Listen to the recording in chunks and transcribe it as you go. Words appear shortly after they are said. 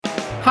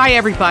Hi,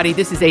 everybody.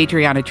 This is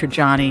Adriana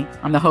Trajani.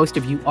 I'm the host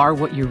of You Are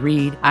What You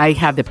Read. I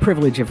have the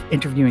privilege of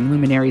interviewing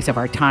luminaries of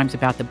our times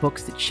about the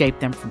books that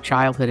shaped them from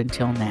childhood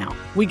until now.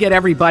 We get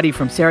everybody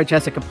from Sarah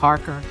Jessica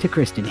Parker to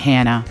Kristen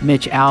Hanna,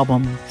 Mitch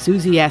Albom,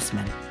 Susie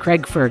Essman,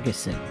 Craig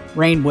Ferguson,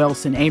 Rainn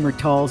Wilson, Amor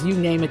Tolls, you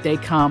name it, they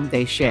come,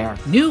 they share.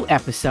 New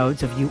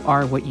episodes of You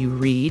Are What You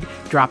Read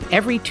drop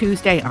every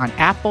Tuesday on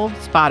Apple,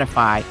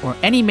 Spotify, or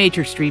any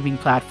major streaming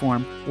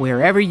platform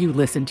wherever you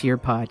listen to your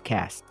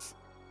podcasts.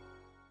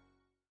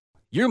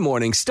 Your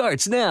morning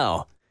starts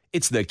now.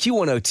 It's the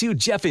Q102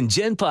 Jeff and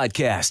Jenn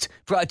podcast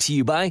brought to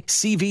you by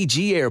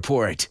CVG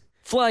Airport.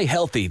 Fly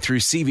healthy through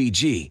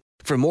CVG.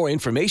 For more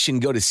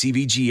information, go to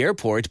CVG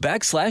Airport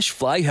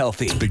 /fly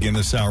healthy. Begin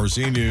this hour's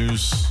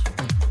E-News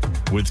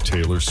with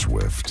Taylor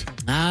Swift.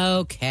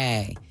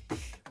 Okay.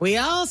 We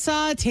all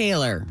saw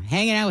Taylor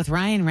hanging out with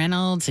Ryan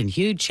Reynolds and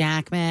Hugh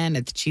Jackman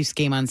at the Chiefs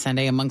game on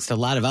Sunday, amongst a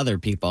lot of other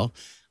people.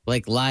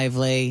 Blake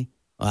Lively,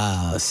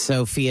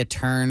 Sophia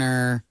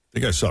Turner. I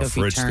think I saw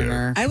Fritz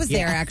there. I was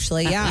there,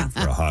 actually, yeah.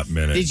 For a hot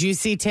minute. Did you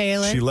see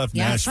Taylor? She left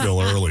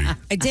Nashville early.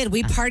 I did.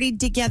 We partied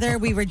together.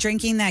 We were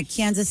drinking that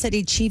Kansas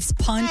City Chiefs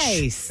punch.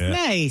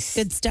 Nice.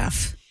 Good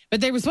stuff.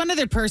 But there was one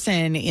other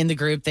person in the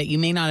group that you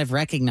may not have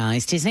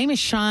recognized. His name is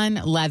Sean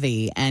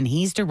Levy, and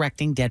he's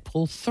directing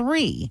Deadpool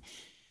 3.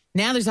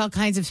 Now there's all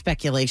kinds of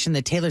speculation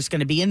that Taylor's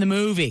going to be in the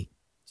movie.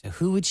 So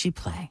who would she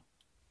play?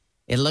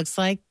 It looks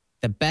like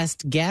the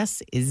best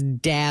guess is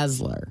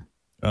Dazzler.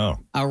 Oh.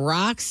 A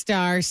rock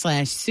star /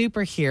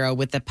 superhero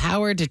with the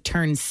power to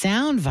turn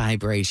sound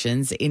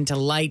vibrations into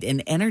light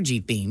and energy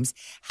beams.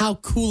 How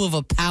cool of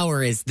a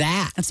power is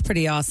that? That's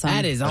pretty awesome.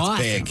 That is awesome.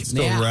 Big.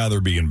 Still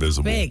rather be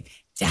invisible. Big.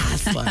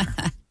 Dazzler.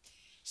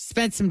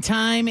 Spent some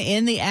time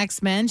in the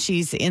X-Men.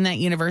 She's in that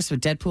universe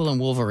with Deadpool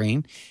and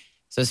Wolverine.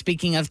 So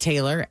speaking of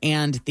Taylor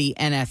and the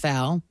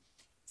NFL,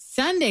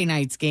 Sunday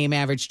night's game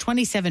averaged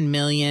 27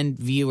 million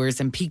viewers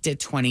and peaked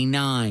at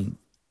 29.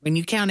 When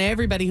you count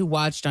everybody who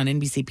watched on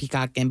NBC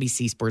Peacock,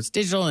 NBC Sports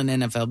Digital, and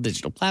NFL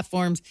digital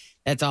platforms,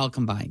 that's all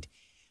combined.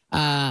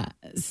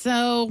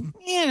 So,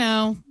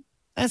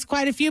 that's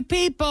quite a few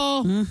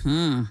people.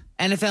 Mm-hmm.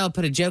 NFL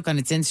put a joke on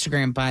its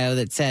Instagram bio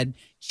that said,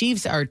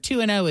 Chiefs are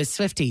 2-0 as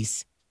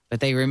Swifties,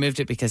 but they removed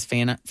it because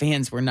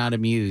fans were not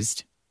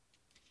amused.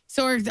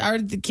 So are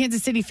the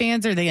Kansas City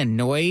fans, are they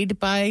annoyed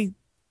by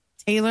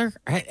Taylor?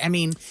 I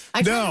mean,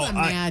 I can't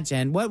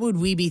imagine. What would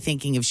we be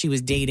thinking if she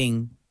was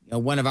dating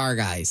one of our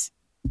guys?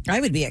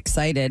 I would be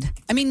excited.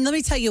 I mean, let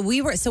me tell you,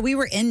 we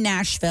were in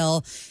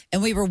Nashville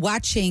and we were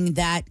watching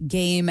that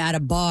game at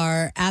a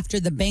bar after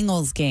the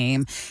Bengals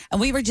game.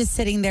 And we were just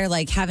sitting there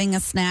like having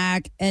a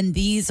snack. And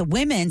these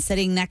women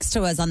sitting next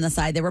to us on the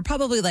side, there were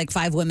probably like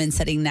 5 women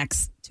sitting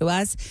next to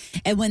us.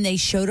 And when they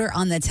showed her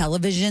on the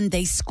television,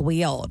 they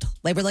squealed.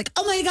 They were like,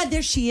 oh my God,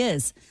 there she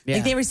is. Yeah.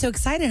 Like they were so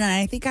excited. And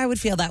I think I would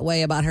feel that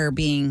way about her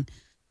being,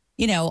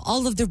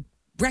 all of the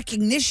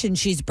recognition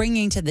she's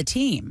bringing to the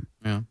team.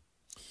 Yeah.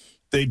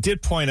 They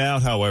did point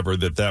out, however,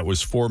 that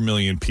was 4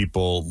 million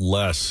people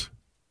less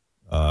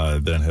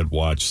than had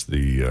watched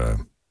the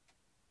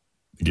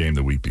game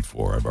the week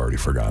before. I've already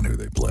forgotten who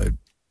they played.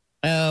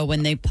 Oh,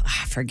 I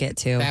forget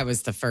too. That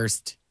was the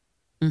first.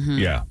 Mm-hmm.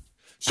 Yeah.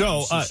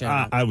 So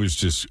I was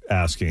just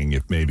asking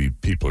if maybe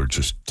people are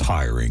just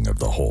tiring of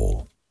the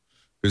whole.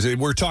 Because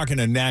we're talking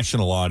a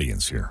national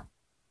audience here.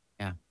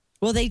 Yeah.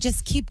 Well, they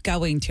just keep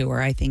going to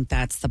her. I think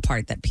that's the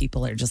part that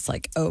people are just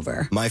like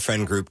over. My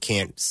friend group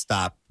can't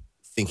stop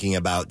thinking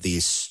about the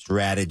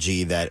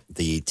strategy that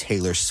the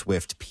Taylor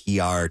Swift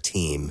PR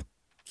team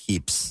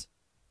keeps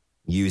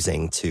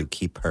using to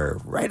keep her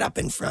right up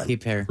in front.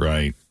 Keep her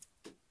right.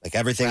 Like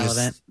everything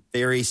relevant. Is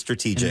very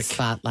strategic. In the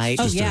spotlight.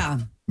 Oh,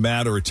 yeah.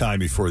 Matter of time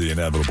before the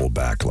inevitable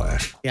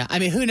backlash. Yeah, I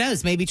mean, who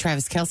knows? Maybe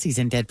Travis Kelce's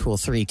in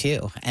Deadpool 3,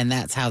 too. And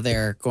that's how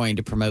they're going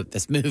to promote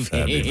this movie.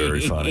 That'd be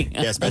very funny.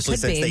 Yeah, especially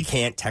since they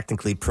can't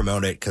technically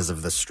promote it because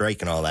of the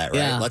strike and all that, right?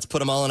 Yeah. Let's put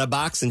them all in a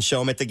box and show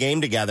them at the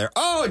game together.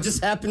 Oh, it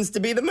just happens to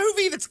be the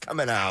movie that's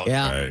coming out.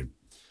 Yeah. Right.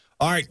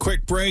 All right,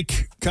 quick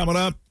break coming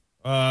up.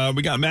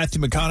 We got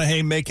Matthew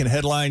McConaughey making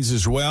headlines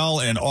as well,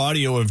 and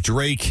audio of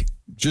Drake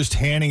just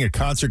handing a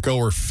concert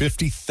goer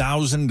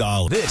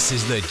 $50,000. This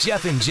is the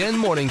Jeff and Jenn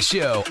Morning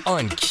Show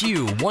on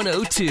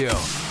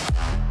Q102.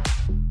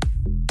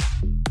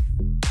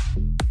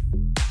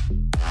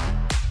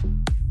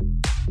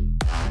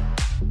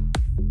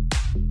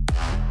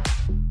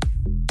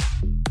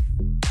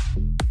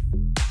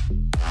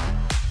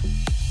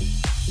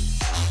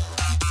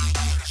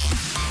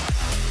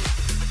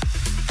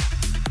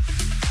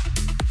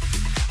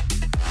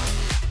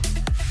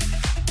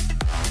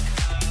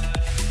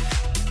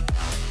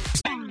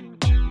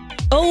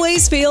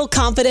 Always feel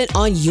confident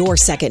on your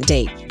second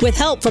date. With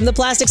help from the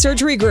Plastic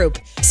Surgery Group.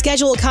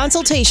 Schedule a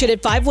consultation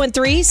at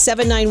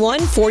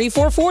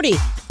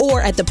 513-791-4440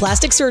 or at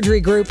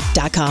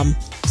theplasticsurgerygroup.com.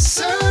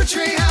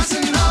 Surgery has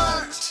an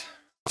art.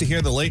 To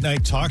hear the late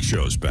night talk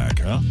shows back,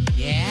 huh?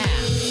 Yeah.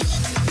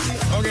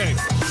 Okay,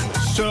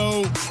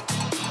 so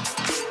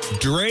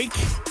Drake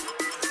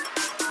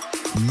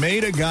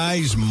made a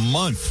guy's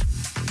month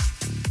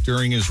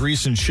during his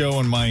recent show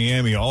in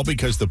Miami, all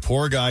because the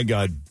poor guy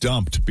got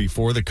dumped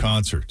before the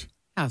concert.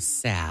 How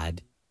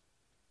sad.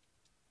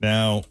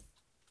 Now,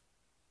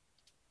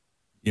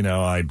 you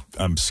know,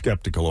 I'm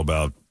skeptical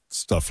about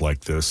stuff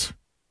like this.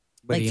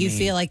 What do you mean?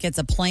 feel like it's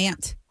a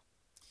plant?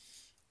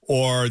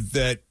 Or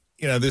that,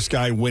 you know, this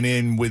guy went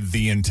in with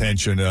the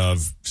intention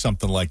of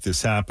something like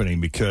this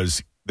happening,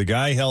 because the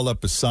guy held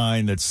up a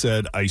sign that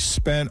said, "I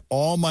spent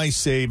all my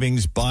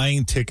savings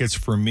buying tickets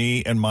for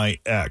me and my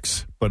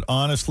ex, but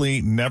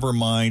honestly, never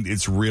mind,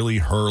 it's really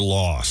her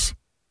loss."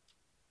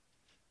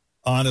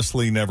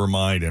 Honestly, never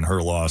mind, and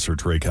her loss are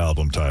Drake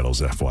album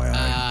titles, FYI.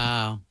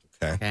 Oh,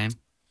 okay.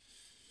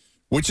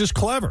 Which is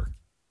clever.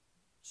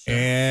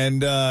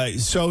 And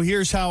so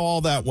here's how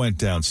all that went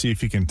down. See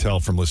if you can tell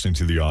from listening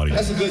to the audio.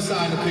 That's a good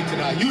sign to pick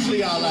tonight.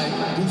 Usually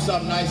I'll do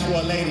something nice for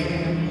a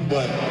lady,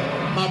 but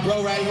my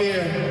bro right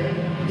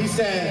here, he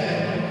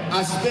said,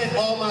 "I spent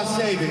all my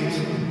savings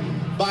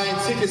buying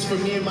tickets for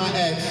me and my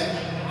ex,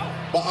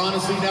 but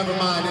honestly, never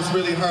mind, it's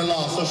really her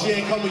loss." So she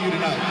ain't come with you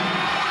tonight.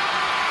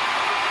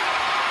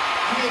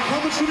 She ain't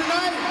come with you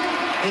tonight?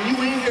 And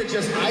you in here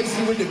just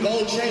icy with the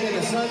gold chain and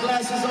the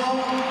sunglasses on?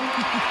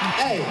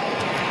 Hey,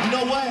 you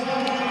know what?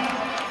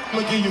 I'm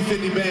gonna give you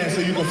 50 bands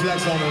so you can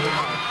flex on it.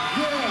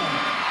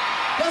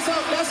 Yeah.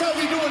 That's how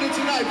we doing it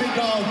tonight, big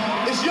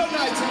dog. It's your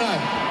night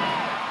tonight.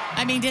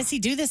 I mean, does he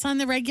do this on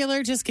the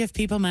regular? Just give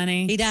people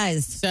money? He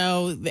does.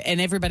 So,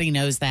 and everybody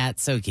knows that.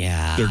 So,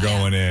 yeah. They're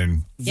going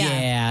in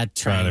Yeah.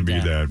 trying to be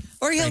that.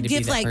 Or he'll Trying to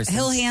give be that person.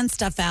 he'll hand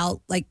stuff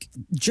out like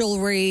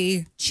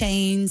jewelry,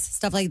 chains,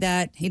 stuff like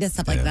that. He does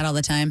stuff like that all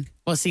the time.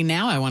 Well, see,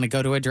 now I want to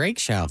go to a Drake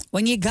show.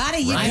 When you got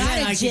it, you got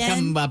I it, could Jen.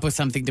 come up with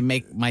something to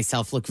make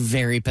myself look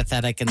very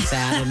pathetic and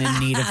sad and in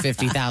need of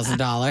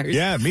 $50,000.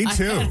 Yeah, me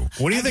too.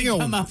 What do you think?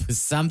 Come up with What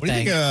something. do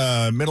you think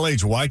a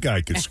middle-aged white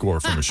guy could score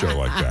from a show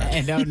like that?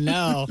 I don't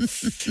know.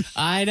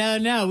 I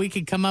don't know. We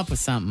could come up with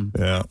something.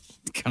 Yeah.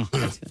 God,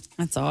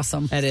 That's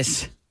awesome. that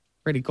is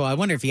pretty cool. I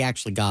wonder if he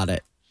actually got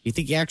it. You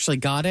think he actually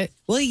got it?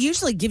 Well, he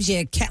usually gives you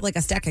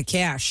a stack of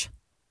cash.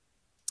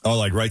 Oh,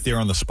 like right there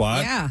on the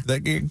spot? Yeah. That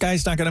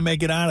guy's not going to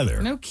make it out of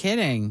there. No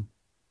kidding.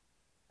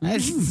 I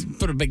just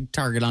put a big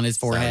target on his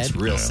forehead.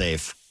 Sounds real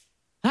safe.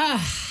 All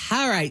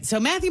right. So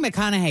Matthew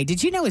McConaughey,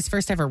 did you know his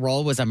first ever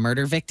role was a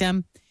murder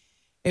victim?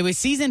 It was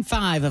season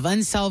 5 of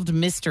Unsolved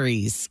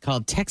Mysteries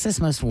called Texas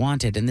Most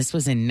Wanted, and this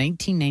was in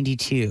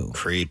 1992.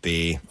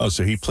 Creepy. Oh,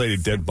 so he played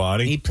a dead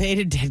body? He played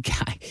a dead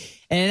guy.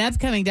 In an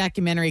upcoming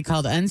documentary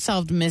called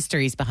Unsolved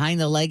Mysteries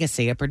Behind the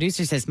Legacy, a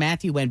producer says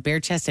Matthew went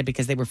bare-chested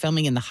because they were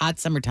filming in the hot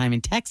summertime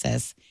in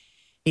Texas.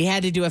 He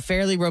had to do a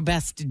fairly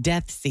robust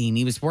death scene.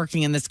 He was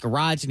working in this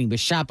garage and he was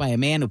shot by a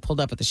man who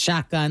pulled up with a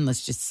shotgun.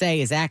 Let's just say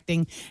his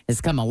acting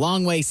has come a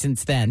long way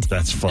since then.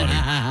 That's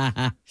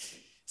funny.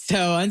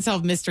 So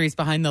Unsolved Mysteries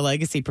Behind the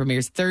Legacy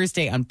premieres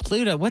Thursday on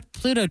Pluto. What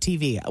Pluto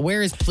TV?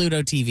 Where is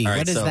Pluto TV? All right,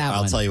 What is so that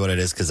I'll one? tell you what it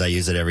is because I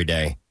use it every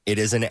day. It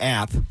is an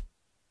app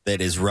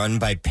that is run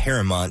by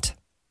Paramount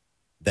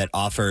that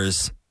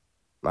offers,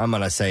 I'm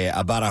going to say,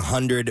 about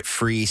 100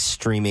 free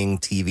streaming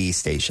TV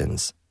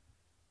stations.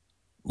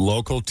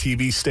 Local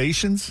TV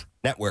stations?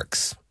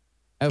 Networks.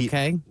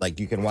 Okay. Like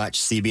you can watch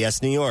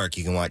CBS New York,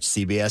 you can watch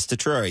CBS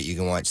Detroit, you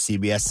can watch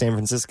CBS San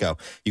Francisco.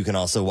 You can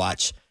also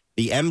watch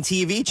the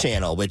MTV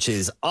channel, which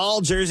is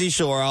all Jersey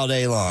Shore all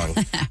day long.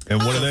 And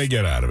what do they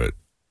get out of it?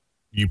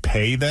 You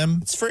pay them?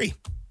 It's free.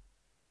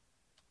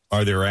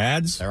 Are there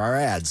ads? There are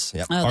ads.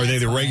 Yep. Oh, Are they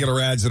that's the why. regular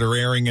ads that are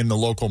airing in the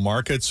local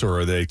markets, or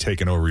are they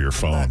taking over your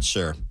phone? Not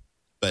sure.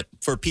 But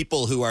for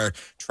people who are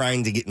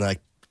trying to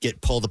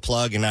pull the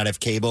plug and not have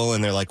cable,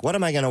 and they're like, what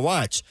am I going to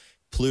watch?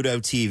 Pluto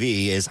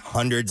TV is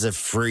hundreds of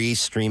free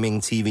streaming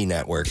TV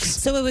networks.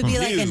 So it would be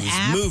like an News,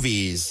 app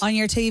movies. on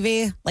your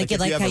TV, Like if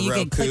like you have how a you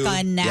could click Roku.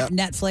 on Yep.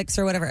 Netflix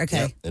or whatever.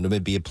 Okay, Yep. It'll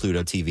be a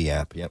Pluto TV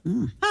app. Yep.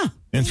 It's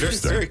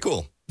Interesting. very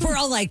cool. we're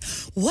all like,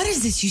 "What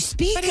is this you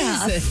speak What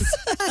of?" is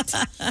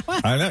this?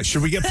 I know.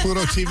 Should we get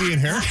Pluto TV in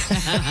here?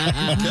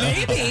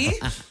 Maybe.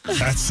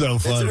 That's so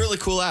It's funny. a really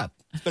cool app.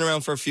 It's been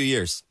around for a few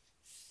years.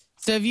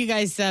 So have you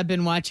guys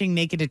been watching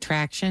Naked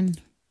Attraction?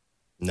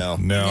 No.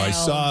 No, I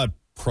saw a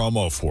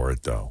promo for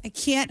it, though. I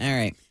can't. All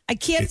right. I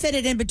can't fit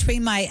it in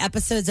between my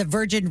episodes of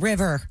Virgin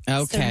River.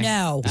 Okay. So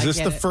no. Is I this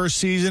get the it. first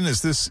season?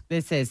 Is this...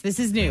 This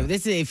is new.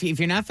 This is if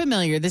you're not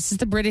familiar, this is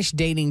the British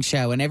dating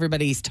show, and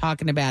everybody's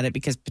talking about it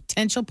because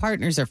potential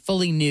partners are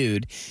fully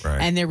nude,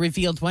 Right. and they're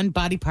revealed one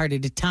body part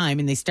at a time,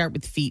 and they start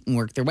with feet and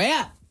work their way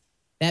up.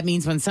 That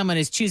means when someone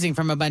is choosing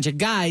from a bunch of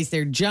guys,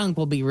 their junk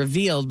will be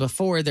revealed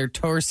before their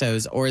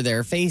torsos or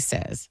their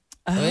faces.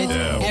 So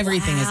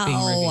everything is being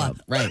wow.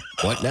 revealed. Right.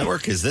 What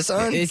network is this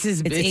on? It's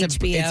HBO.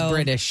 It's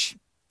British.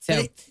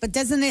 So But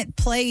doesn't it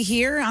play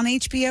here on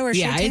HBO or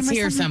yeah, Showtime it's or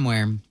here something?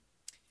 somewhere.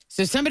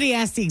 So somebody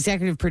asked the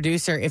executive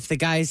producer if the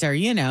guys are,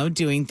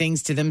 doing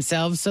things to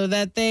themselves so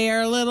that they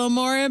are a little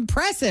more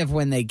impressive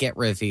when they get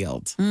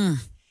revealed.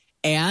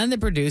 And the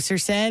producer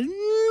said,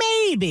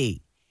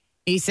 maybe.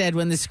 He said,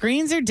 when the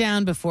screens are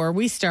down before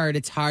we start,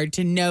 it's hard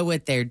to know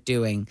what they're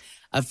doing.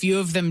 A few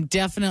of them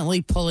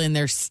definitely pull in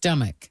their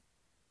stomach.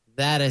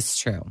 That is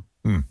true.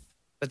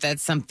 But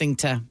that's something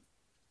to...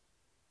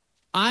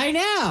 I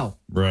know.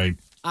 Right.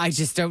 I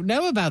just don't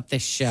know about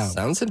this show.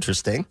 Sounds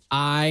interesting.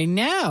 I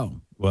know.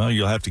 Well,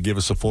 you'll have to give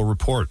us a full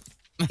report.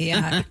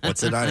 Yeah.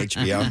 What's it on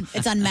HBO?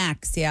 It's on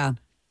Max, yeah.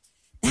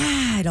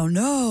 I don't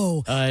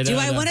know. Do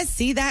I want to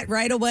see that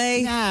right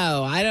away?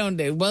 No, I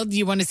don't. Well, do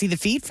you want to see the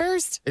feed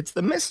first? It's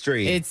the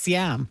mystery.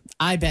 Yeah.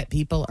 I bet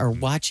people are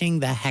watching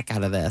the heck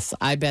out of this.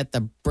 I bet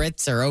the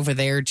Brits are over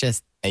there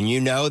just And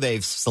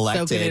they've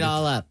selected soaking it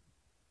all up.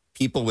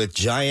 people with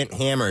giant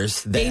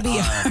hammers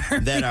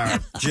that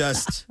are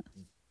just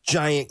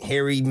giant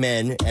hairy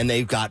men, and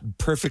they've got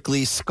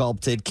perfectly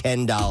sculpted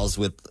Ken dolls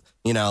with,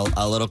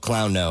 a little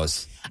clown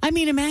nose. I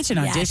mean, imagine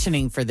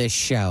auditioning for this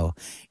show.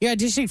 You're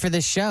auditioning for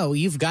this show.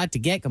 You've got to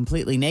get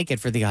completely naked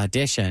for the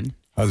audition.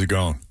 How's it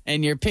going?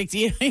 And you're send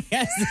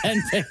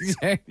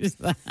pictures.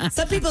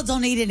 Some people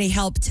don't need any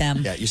help,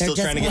 Tim. Yeah, you're still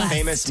trying to get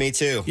famous? Me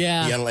too.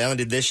 Yeah. You only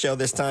did this show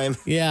this time?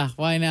 Yeah,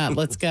 why not?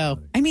 Let's go.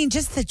 I mean,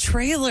 just the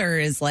trailer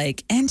is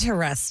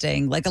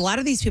interesting. Like a lot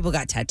of these people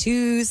got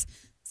tattoos.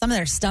 Some of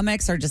their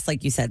stomachs are just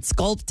like you said,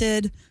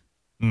 sculpted.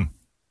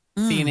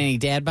 Seeing any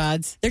dad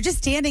bods? They're just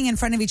standing in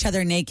front of each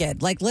other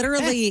naked. Like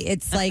literally,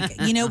 it's like,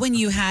 when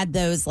you had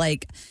those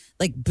like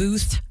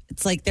booth,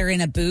 it's like they're in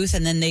a booth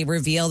and then they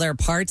reveal their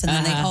parts and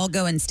then they all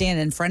go and stand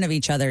in front of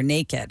each other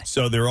naked.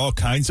 So they're all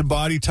kinds of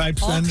body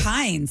types All then?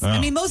 kinds. Oh. I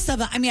mean, most of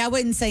them, I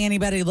wouldn't say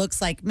anybody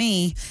looks like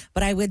me,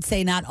 but I would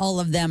say not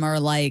all of them are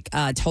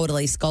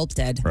totally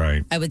sculpted.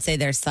 Right. I would say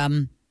there's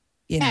some,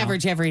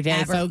 Average,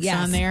 everyday folks yes,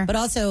 on there. but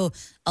also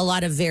a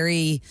lot of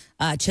very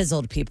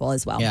chiseled people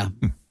as well. Yeah.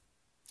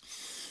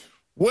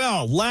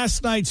 Well,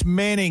 last night's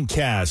Manning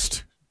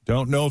cast.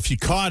 Don't know if you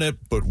caught it,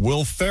 but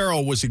Will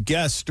Ferrell was a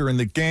guest during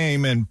the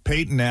game, and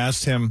Peyton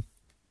asked him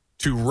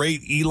to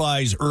rate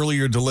Eli's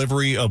earlier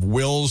delivery of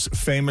Will's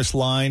famous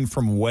line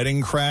from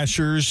Wedding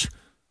Crashers.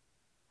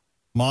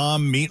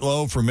 Mom,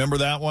 meatloaf. Remember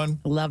that one?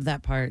 Love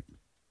that part.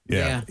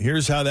 Yeah.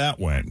 Here's how that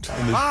went.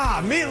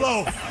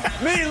 Meatloaf.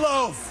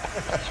 Meatloaf.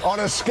 On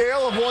a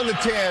scale of 1 to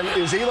 10,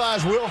 is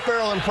Eli's Will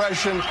Ferrell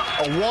impression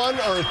a 1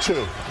 or a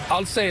 2?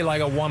 I'll say like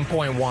a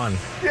 1.1.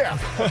 Yeah,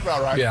 that's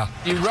about right. Yeah.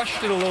 You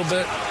rushed it a little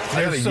bit.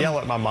 I gotta yell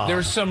at my mom.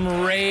 There's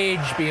some rage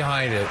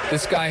behind it.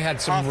 This guy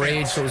had some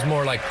rage, so it was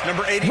more like,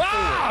 Number 84.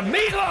 Mom,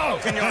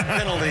 meatloaf! 10-yard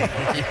penalty.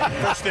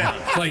 First down.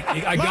 Like,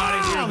 I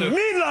got to hear the...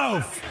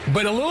 Meatloaf!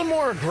 But a little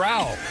more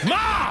growl.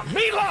 Mom,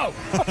 meatloaf!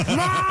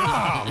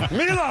 Mom!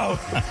 Meatloaf!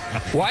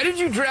 Why did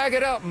you drag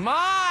it out? Mom!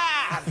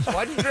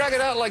 Why did you drag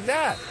it out like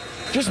that?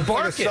 Just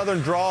bark It's like a it. southern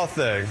draw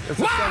thing. It's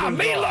a Mom, southern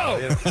draw,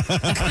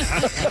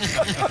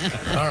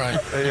 meatloaf! All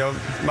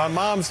right. my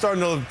mom's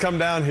starting to come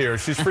down here.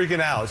 She's freaking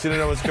out. She doesn't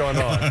know what's going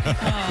on.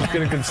 She's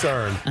getting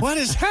concerned. What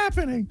is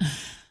happening?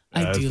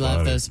 I That's do love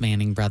funny. those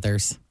Manning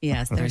brothers.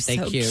 Yes, they're Aren't they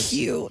so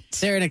cute.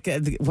 They're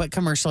in what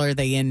commercial are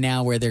they in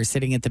now where they're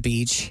sitting at the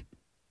beach?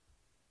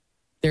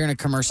 They're in a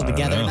commercial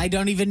together, and I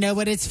don't even know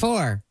what it's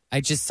for.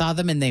 I just saw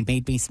them, and they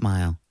made me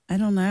smile. I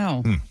don't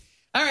know.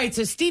 All right,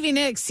 so Stevie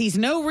Nicks sees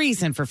no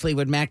reason for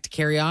Fleetwood Mac to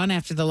carry on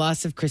after the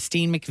loss of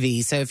Christine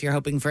McVie. So if you're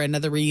hoping for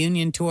another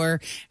reunion tour,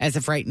 as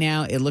of right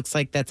now, it looks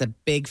like that's a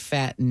big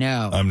fat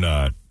no. I'm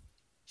not.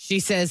 She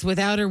says,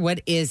 without her,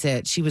 what is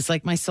it? She was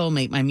like my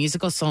soulmate, my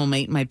musical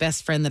soulmate, my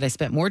best friend that I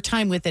spent more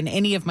time with than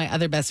any of my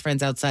other best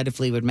friends outside of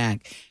Fleetwood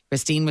Mac.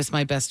 Christine was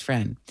my best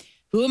friend.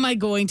 Who am I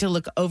going to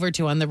look over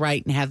to on the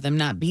right and have them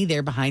not be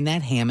there behind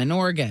that Hammond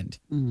organ?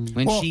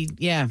 When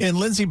And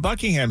Lindsey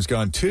Buckingham's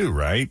gone too,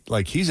 right?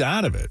 Like he's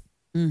out of it.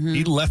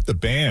 He left the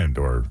band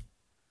or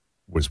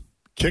was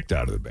kicked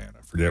out of the band.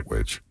 I forget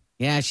which.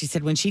 Yeah, she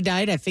said, when she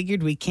died, I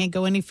figured we can't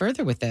go any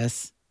further with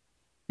this.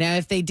 Now,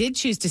 if they did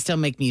choose to still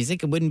make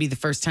music, it wouldn't be the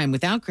first time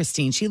without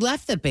Christine. She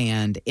left the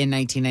band in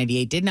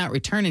 1998, did not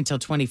return until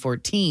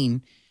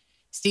 2014.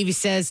 Stevie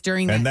says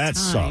during that time. And that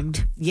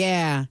sucked.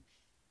 Yeah.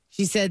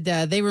 She said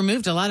they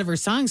removed a lot of her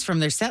songs from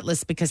their set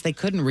list because they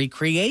couldn't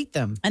recreate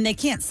them. And they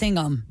can't sing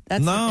them.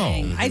 That's No. the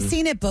thing. I've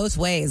seen it both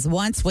ways,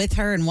 once with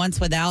her and once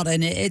without.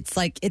 And it's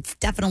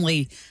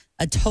definitely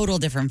a total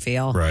different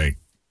feel. Right.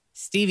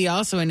 Stevie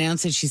also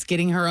announced that she's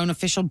getting her own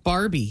official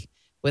Barbie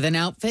with an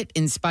outfit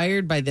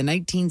inspired by the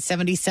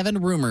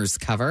 1977 Rumors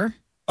cover.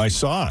 I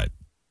saw it.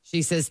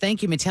 She says,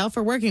 thank you, Mattel,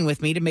 for working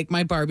with me to make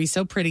my Barbie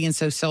so pretty and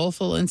so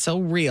soulful and so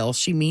real.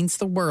 She means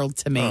the world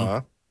to me.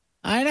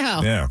 I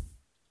know. Yeah.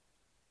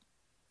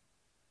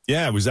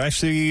 Yeah, it was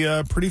actually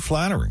pretty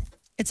flattering.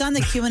 It's on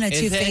the Q102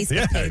 Is it? Facebook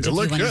Yeah, page it if you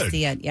looked want to good.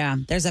 see it. Yeah,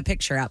 there's a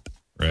picture up.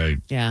 Right.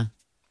 Yeah.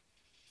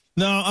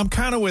 No, I'm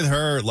kind of with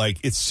her. Like,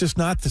 it's just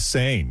not the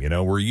same. You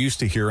know, we're used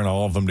to hearing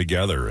all of them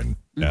together, and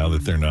now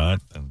that they're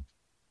not, and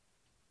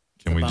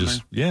can we bummer.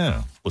 just,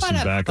 listen What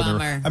a back on bummer.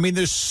 their. I mean,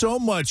 there's so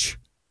much.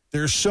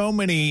 There's so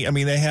many. I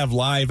mean, they have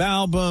live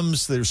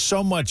albums. There's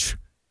so much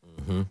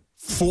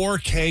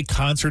 4K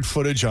concert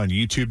footage on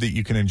YouTube that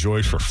you can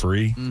enjoy for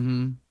free.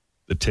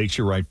 That takes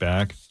you right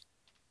back.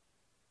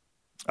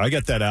 I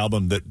got that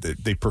album that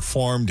they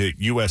performed at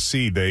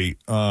USC.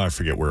 I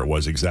forget where it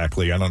was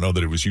exactly. I don't know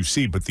that it was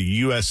UC, but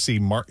the USC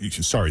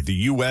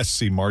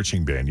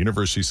marching band,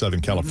 University of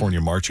Southern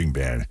California marching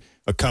band,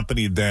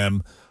 accompanied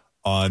them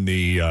on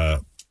their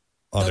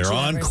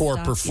encore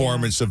Stop?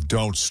 performance of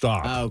Don't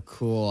Stop. Oh,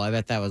 cool. I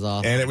bet that was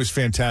awesome. And it was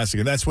fantastic.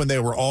 And that's when they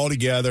were all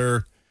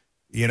together.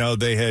 You know,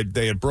 they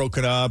had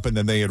broken up and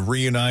then they had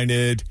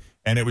reunited.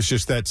 And it was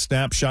just that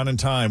snapshot in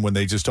time when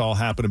they just all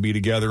happened to be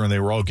together and they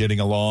were all getting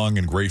along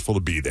and grateful to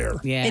be there.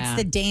 Yeah. It's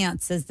The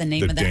Dance is the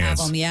name of the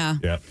Dance. album.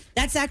 Yeah.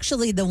 That's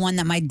actually the one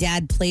that my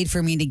dad played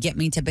for me to get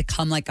me to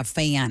become like a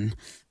fan,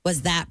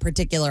 was that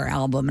particular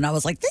album. And I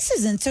was like, this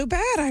isn't so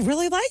bad. I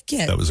really like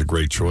it. That was a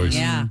great choice.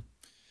 Yeah.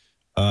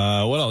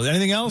 What else?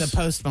 Anything else? The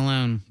Post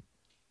Malone.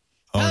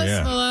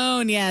 Post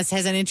Malone, yes,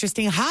 has an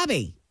interesting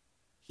hobby.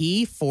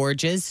 He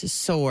forges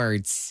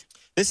swords.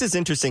 This is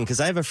interesting because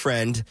I have a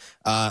friend,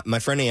 my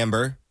friend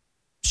Amber.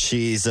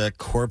 She's a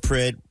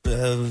corporate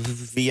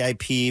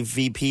VIP,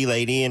 VP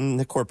lady in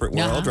the corporate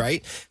world,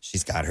 right?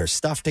 She's got her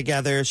stuff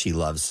together. She's a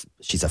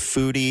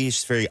foodie.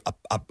 She's very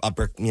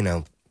upper,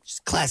 she's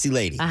a classy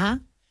lady. Uh-huh.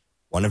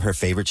 One of her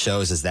favorite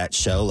shows is that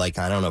show, like,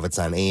 I don't know if it's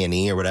on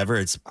A&E or whatever.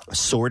 It's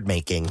sword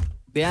making.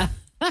 Yeah.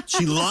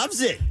 She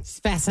loves it. She's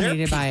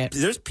fascinated by it.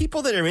 There's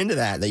people that are into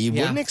that you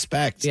wouldn't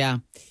expect. Yeah.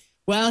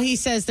 Well, he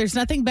says there's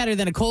nothing better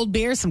than a cold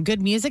beer, some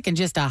good music, and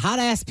just a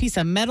hot-ass piece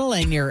of metal,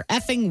 and you're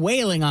effing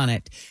wailing on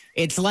it.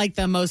 It's like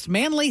the most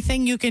manly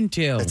thing you can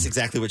do. That's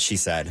exactly what she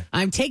said.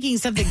 I'm taking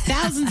something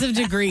thousands of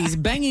degrees,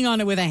 banging on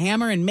it with a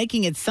hammer, and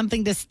making it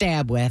something to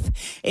stab with.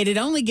 It'd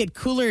only get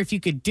cooler if you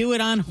could do it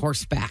on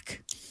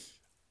horseback.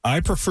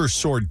 I prefer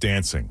sword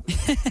dancing.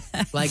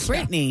 Like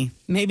Brittany.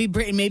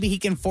 Maybe he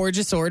can forge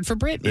a sword for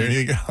Brittany. There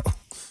you go.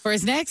 For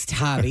his next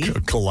hobby.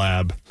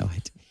 Collab.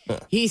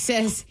 He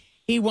says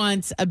he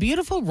wants a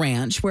beautiful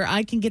ranch where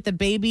I can get the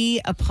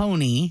baby a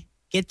pony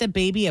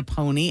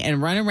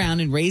and run around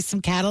and raise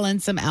some cattle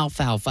and some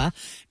alfalfa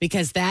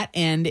because that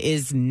end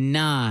is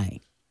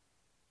nigh.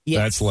 Yes.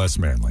 That's less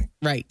manly.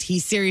 Right.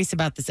 He's serious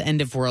about this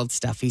end of world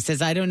stuff. He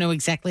says, I don't know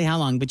exactly how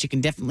long, but you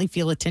can definitely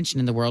feel a tension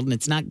in the world and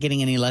it's not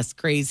getting any less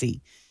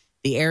crazy.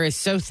 The air is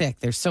so thick.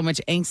 There's so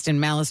much angst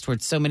and malice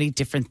towards so many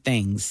different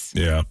things.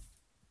 Yeah.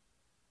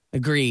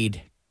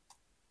 Agreed.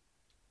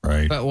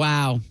 Right. But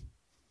wow.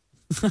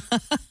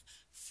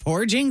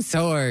 Forging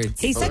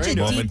swords. He's such a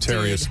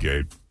momentary deep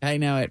escape. I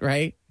know it,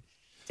 right?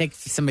 Take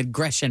some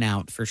aggression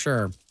out for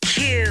sure.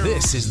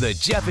 This is the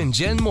Jeff and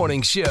Jen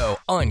Morning Show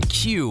on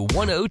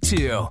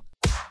Q102.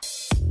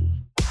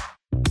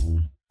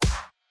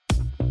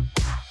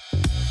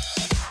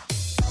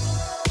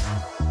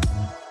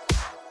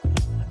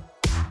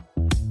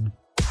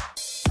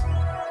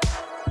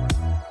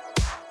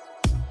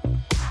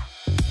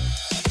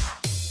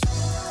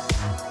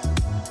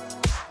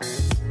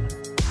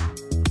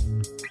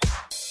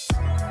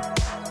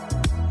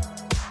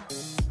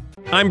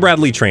 I'm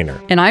Bradley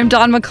Trainer. And I'm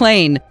Don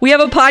McClain. We have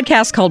a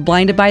podcast called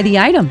Blinded by the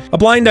Item. A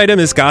blind item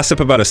is gossip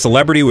about a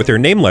celebrity with their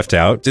name left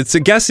out. It's a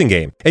guessing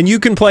game, and you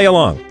can play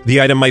along. The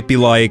item might be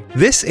like,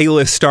 this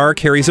A-list star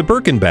carries a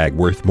Birkin bag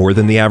worth more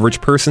than the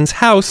average person's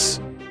house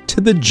to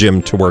the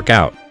gym to work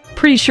out.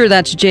 Pretty sure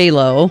that's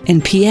J-Lo.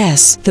 And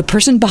P.S. the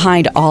person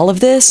behind all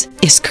of this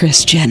is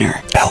Kris Jenner,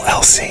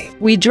 LLC.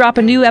 We drop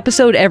a new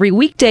episode every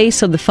weekday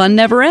so the fun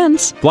never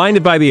ends.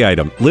 Blinded by the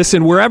Item.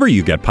 Listen wherever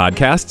you get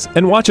podcasts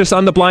and watch us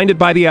on the Blinded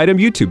by the Item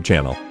YouTube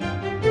channel.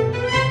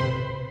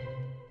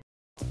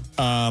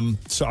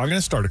 So I'm going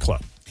to start a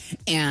club.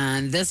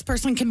 And this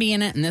person can be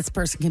in it and this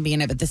person can be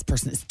in it, but this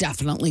person is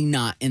definitely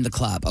not in the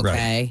club, okay?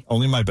 Right.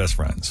 Only my best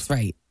friends. That's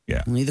right.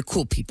 Yeah. Only the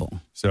cool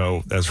people.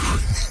 So that's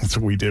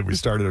what we did. We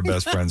started a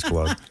best friends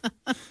club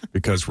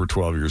because we're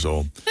 12 years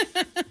old.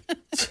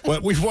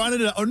 But we wanted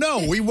to,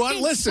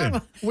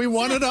 we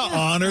wanted to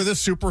honor the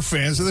super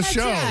fans of the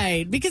show.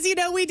 Right. Because,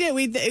 we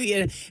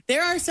did.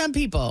 There are some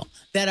people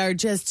that are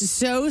just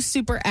so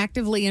super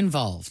actively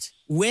involved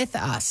with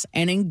us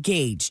and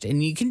engaged.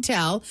 And you can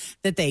tell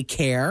that they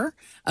care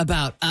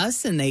about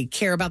us and they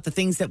care about the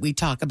things that we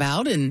talk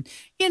about. And,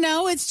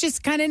 it's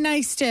just kind of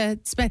nice to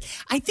spend.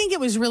 I think it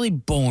was really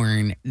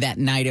born that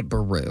night at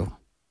Baru.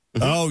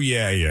 Oh,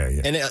 yeah.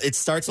 And it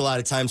starts a lot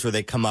of times where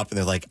they come up and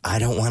they're like, I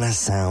don't want to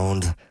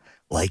sound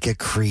like a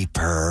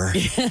creeper.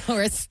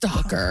 Or a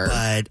stalker.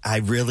 But I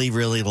really,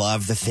 really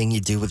love the thing you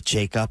do with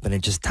Jacob, and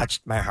it just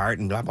touched my heart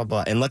and blah, blah,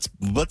 blah. And let's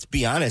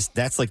be honest,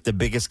 that's like the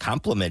biggest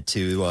compliment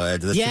to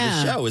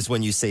the show is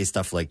when you say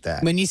stuff like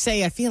that. When you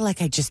say, I feel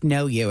like I just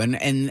know you.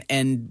 And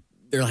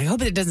they're like, oh,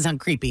 but it doesn't sound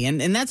creepy.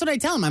 And that's what I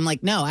tell them. I'm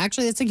like, no,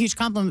 actually, that's a huge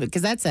compliment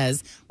because that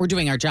says we're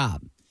doing our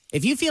job.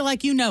 If you feel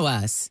like you know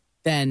us,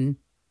 then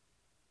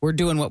we're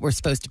doing what we're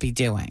supposed to be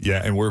doing.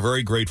 Yeah, and we're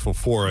very grateful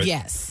for it.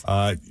 Yes.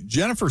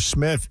 Jennifer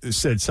Smith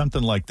said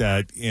something like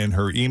that in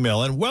her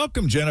email. And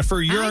welcome, Jennifer.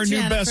 You're our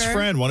new best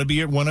friend. Want to be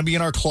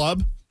in our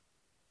club?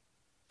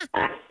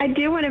 I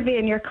do want to be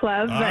in your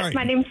club, but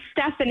my name's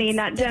Stephanie,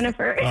 not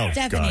Jennifer. Oh,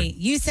 Stephanie. God.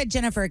 You said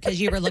Jennifer because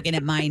you were looking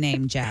at my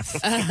name, Jeff.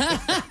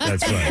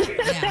 That's right.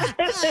 Yeah.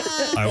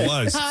 I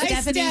was. Hi,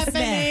 Stephanie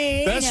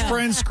Smith. Best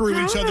friends screw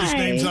each other's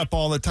names up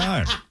all the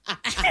time.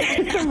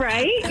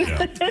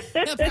 Right?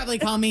 They'll probably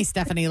call me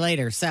Stephanie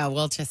later, so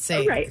we'll just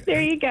say. Right,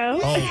 there you go.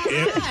 Oh,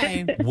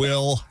 it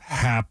will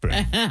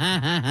happen.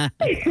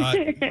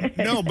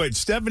 No, but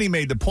Stephanie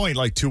made the point,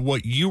 like, to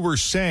what you were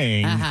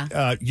saying,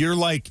 you're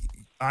like,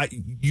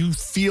 you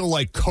feel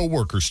like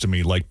coworkers to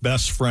me, like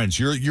best friends.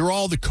 You're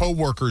all the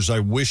coworkers I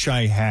wish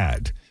I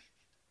had.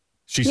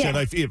 She said,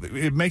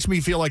 it makes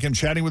me feel like I'm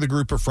chatting with a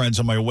group of friends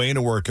on my way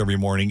into work every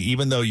morning,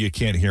 even though you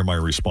can't hear my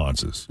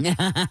responses. You're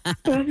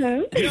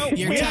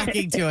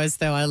talking to us,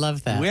 though. I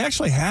love that. We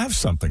actually have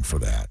something for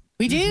that.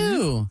 We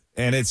do.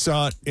 And it's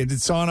on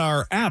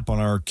our app, on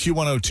our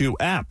Q102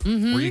 app,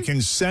 where you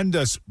can send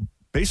us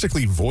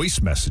basically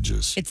voice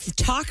messages. It's the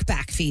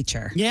talkback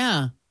feature.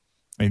 Yeah.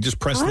 And you just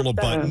press the little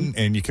button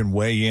and you can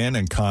weigh in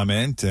and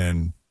comment.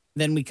 And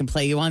then we can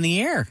play you on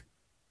the air.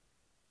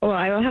 Well,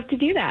 I will have to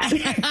do that.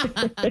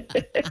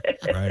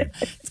 Right.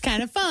 It's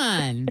kind of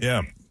fun.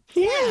 Yeah.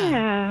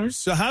 Yeah.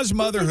 So how's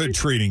motherhood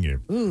treating you?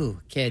 Ooh,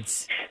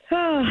 kids.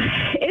 Oh,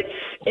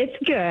 it's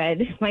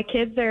good. My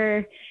kids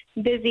are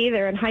busy.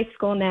 They're in high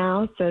school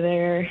now, so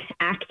they're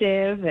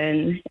active.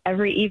 And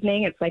every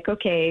evening it's like,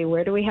 okay,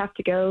 where do we have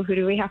to go? Who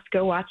do we have to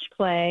go watch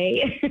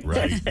play?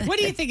 Right. What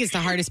do you think is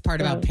the hardest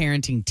part about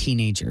parenting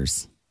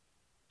teenagers?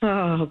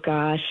 Oh,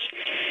 gosh.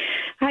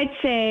 I'd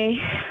say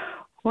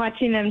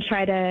watching them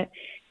try to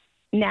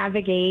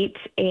navigate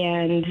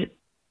and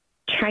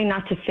try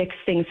not to fix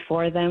things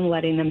for them,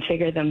 letting them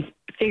figure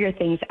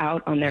things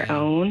out on their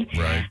own.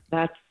 Right.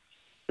 That's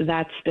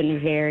been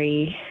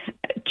very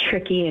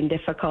tricky and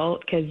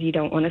difficult because you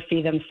don't want to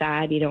see them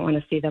sad. You don't want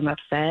to see them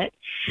upset.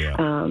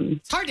 Yeah.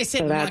 It's hard to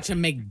sit and watch them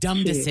make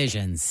dumb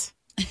decisions.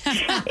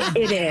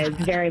 It is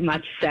very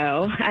much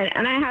so.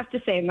 And I have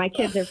to say, my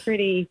kids are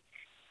pretty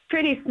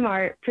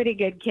smart, pretty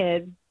good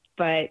kids.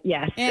 But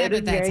yes, it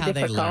is very difficult.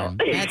 They learn.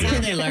 That's how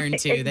they learn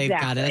too. Exactly. They've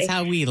got it. That's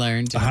how we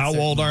learned. How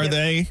old are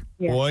they?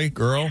 Yeah. Boy,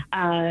 girl?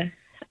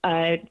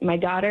 My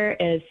daughter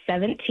is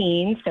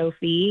 17,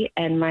 Sophie,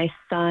 and my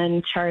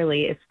son,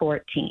 Charlie, is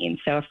 14.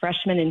 So a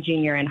freshman and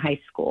junior in high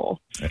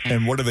school.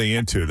 And what are they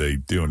into? They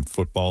doing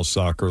football,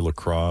 soccer,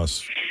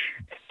 lacrosse?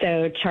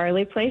 So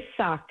Charlie plays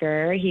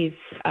soccer. He's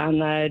on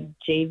the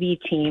JV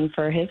team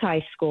for his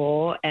high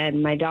school.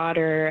 And my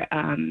daughter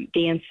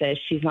dances.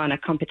 She's on a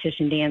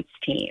competition dance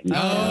team.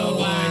 Oh,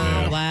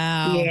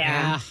 wow.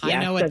 Yeah. I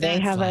know what so they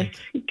that's have like.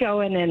 us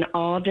going in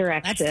all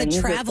directions. That's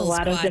the travel it's a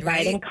lot squad, of divide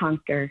right? and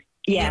conquer.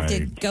 You Yeah. have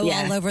to go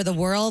all over the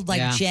world,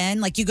 like Jen.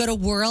 Like you go to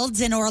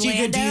Worlds in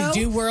Orlando. Do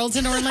you do Worlds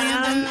in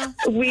Orlando?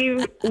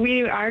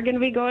 We are going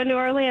to be going to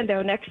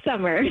Orlando next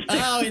summer.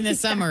 Oh, in the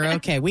summer.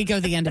 Okay. We go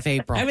the end of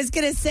April. I was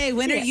going to say,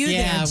 when are you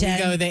there, Jen?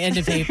 We go the end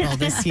of April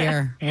this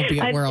year. We'll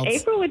be at Worlds.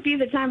 April would be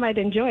the time I'd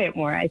enjoy it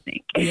more, I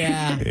think.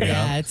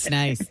 Yeah, it's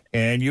nice.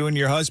 And you and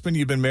your husband,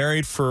 you've been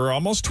married for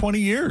almost 20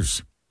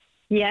 years.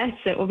 Yes,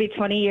 it will be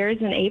 20 years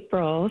in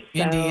April.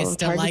 So And do you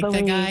still like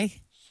the guy?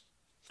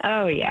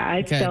 Oh, yeah,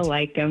 I still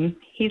like him.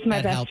 He's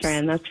my best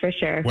friend, that's for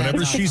sure.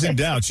 Whenever she's in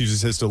doubt, she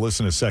just has to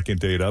listen to Second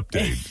Date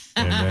Update.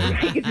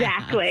 And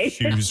exactly.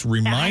 she's I want to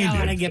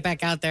reminded get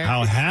back out there.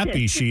 how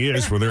happy she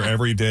is with her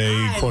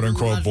everyday,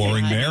 quote-unquote,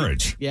 boring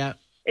marriage. Yeah.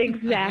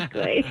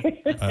 Exactly.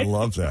 I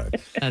love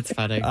that. That's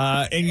funny.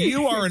 And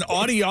you are an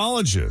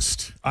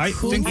audiologist. I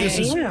think this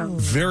is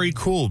very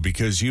cool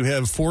because you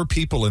have 4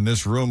 people in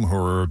this room who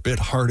are a bit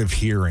hard of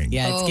hearing.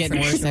 Yeah, it's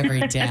getting worse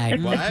every day.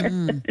 What?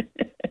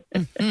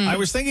 I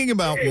was thinking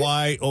about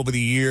why over the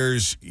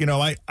years,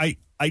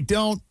 I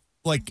don't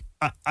like,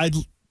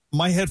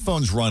 my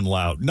headphones run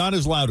loud, not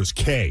as loud as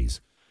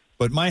Kay's,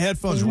 but my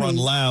headphones run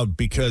loud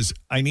because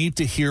I need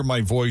to hear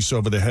my voice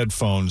over the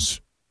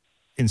headphones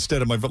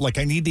instead of like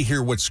I need to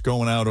hear what's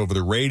going out over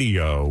the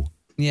radio.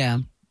 Yeah.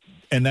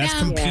 And that's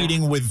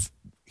competing with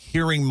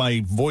hearing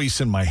my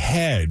voice in my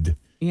head.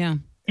 Yeah.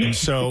 And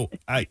so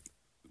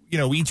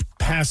each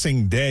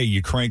passing day,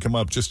 you crank them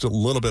up just a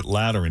little bit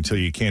louder until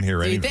you can't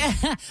hear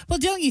anything. Well,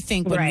 don't you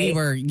think when we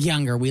were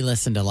younger, we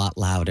listened a lot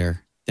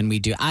louder than we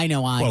do? I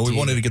know I do. Well, we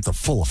wanted to get the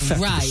full effect of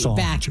the song.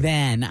 Back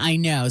then. I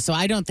know. So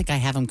I don't think I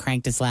have them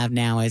cranked as loud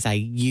now as I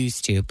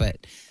used to, but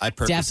I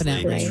purposely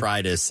definitely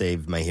try to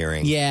save my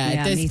hearing. Yeah,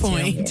 at this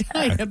point,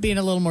 I'm being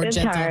a little more It's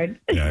gentle. hard.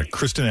 Yeah,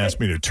 Kristen asked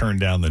me to turn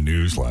down the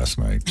news last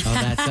night. Oh,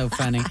 that's so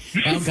funny.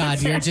 Oh,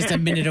 God, you're just a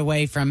minute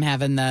away from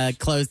having the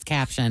closed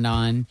caption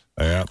on.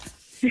 Yeah.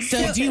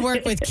 So do you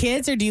work with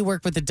kids or do you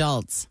work with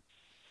adults?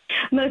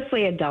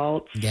 Mostly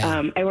adults.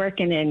 Yeah. I work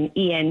in an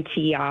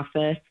ENT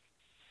office,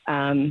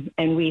 and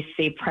we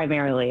see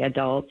primarily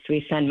adults.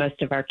 We send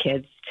most of our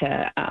kids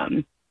to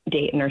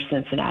Dayton or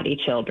Cincinnati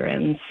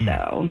Children's.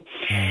 So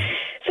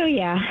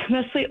yeah,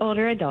 mostly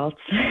older adults.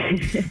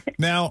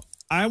 Now,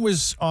 I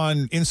was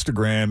on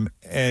Instagram,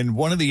 and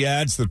one of the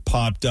ads that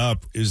popped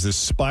up is this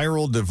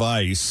spiral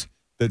device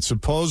that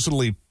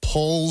supposedly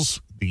pulls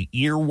the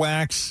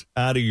earwax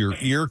out of your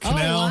ear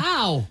canal.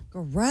 Oh, wow.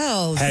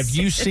 Gross. Have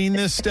you seen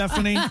this,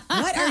 Stephanie?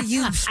 What are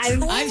you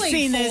I've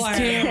seen this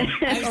too.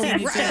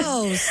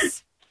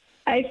 Gross.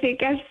 I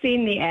think I've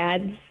seen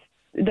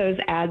those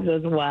ads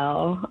as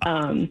well.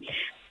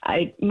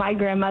 My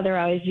grandmother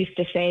always used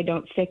to say,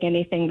 don't stick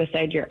anything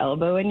beside your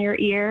elbow in your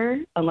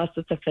ear unless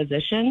it's a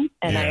physician.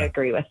 And I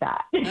agree with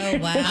that. Oh,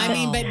 wow.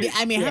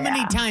 How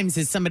many times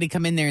has somebody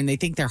come in there and they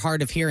think they're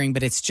hard of hearing,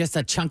 but it's just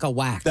a chunk of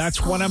wax?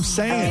 That's what I'm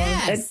saying.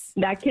 Yes.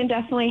 That can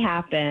definitely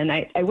happen.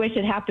 I wish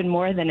it happened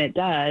more than it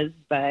does,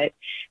 but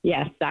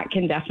yes, that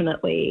can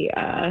definitely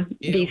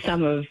be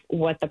some of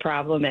what the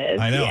problem is.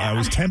 I know. Yeah. I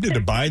was tempted to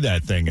buy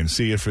that thing and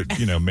see if it,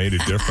 made a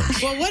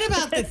difference. Well, what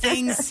about the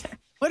things?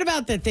 What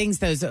about the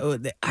things? Is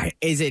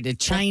it a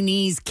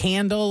Chinese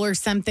candle or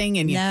something?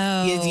 And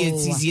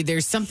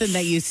there's something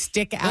that you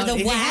stick out. Where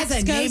the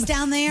wax goes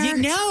down there.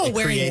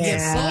 Where it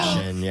gets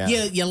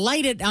pulled. You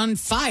light it on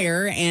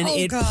fire and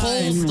it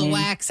pulls the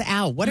wax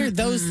out. What are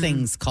those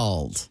things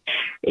called?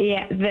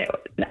 Yeah,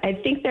 I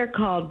think they're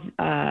called.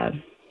 I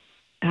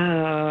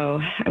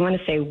want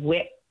to say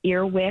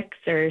ear wicks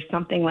or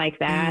something like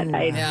that.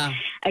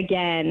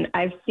 Again,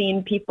 I've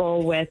seen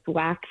people with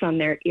wax on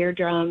their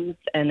eardrums,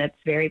 and it's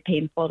very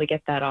painful to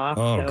get that off.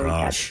 Oh, so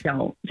gosh.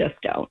 Just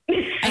don't.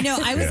 I know.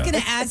 I was going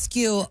to ask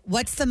you,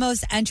 what's the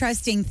most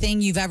interesting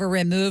thing you've ever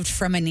removed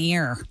from an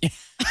ear?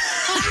 Kids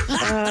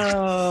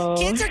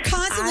are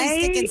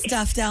constantly sticking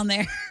stuff down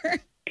there.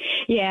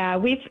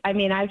 Yeah,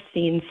 I've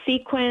seen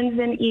sequins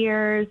in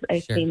ears.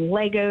 I've seen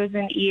Legos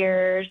in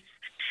ears.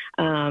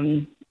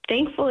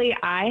 Thankfully,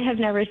 I have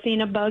never seen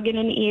a bug in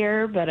an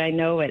ear, but I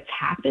know it's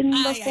happened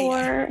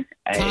before.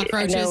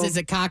 Cockroaches? Is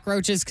it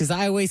cockroaches? Because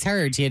I always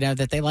heard,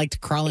 that they like to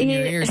crawl in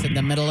your ears in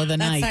the middle of the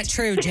night. That's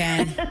not true,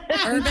 Jen.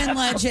 Urban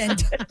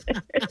legend.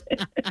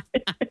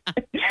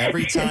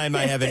 Every time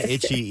I have an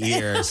itchy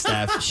ear,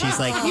 Steph, she's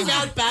like, you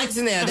got bugs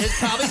in there. There's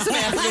probably some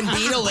African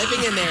beetle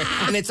living in there,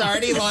 and it's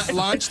already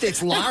launched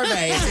its larvae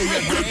into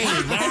your brain.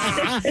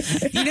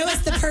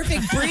 It's the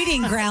perfect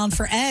breeding ground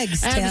for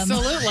eggs, Tim.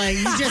 Absolutely.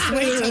 You just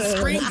wait till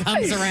spring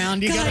comes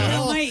around. You got a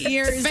whole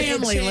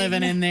family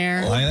living in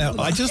there. I know.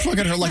 I just look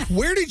at her like,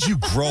 where did you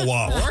grow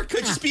up? Or it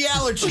could just be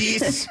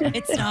allergies.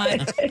 It's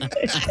not.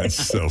 That's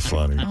so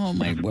funny. Oh,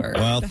 my word.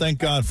 Well, thank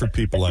God for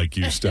people like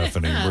you,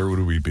 Stephanie. Where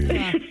would we be?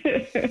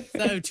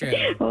 So true.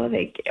 Oh,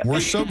 thank you.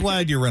 We're so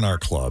glad you're in our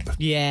club.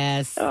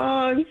 Yes. Oh,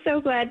 I'm so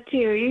glad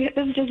too.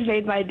 This just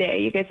made my day.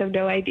 You guys have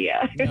no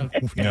idea.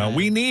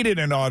 We needed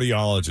an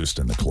audiologist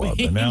in the club,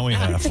 and now we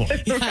have one.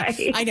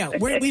 Right. I know.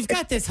 We've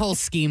got this whole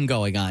scheme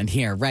going on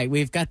here, right?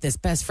 We've got this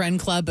best friend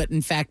club, but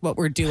in fact, what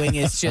we're doing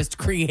is just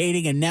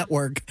creating a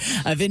network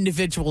of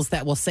individuals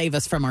that will save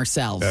us from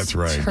ourselves. That's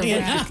right.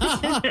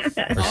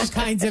 All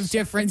kinds of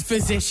different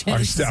physicians.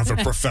 Our staff are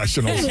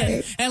professionals.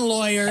 And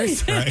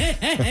lawyers.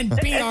 And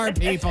PR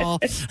people.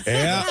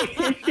 Yeah.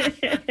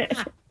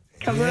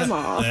 Cover them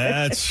all.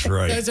 That's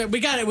right.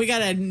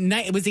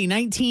 Was he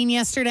 19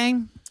 yesterday?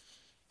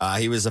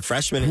 He was a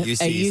freshman at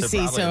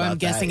UC. So I'm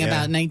guessing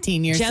about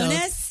 19 years old.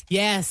 Jonas?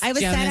 Yes. I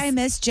said I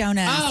miss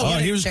Jonas. Oh,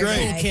 he was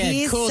great. Cool kid.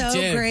 He's cool so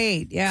dude.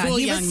 great. Yeah, cool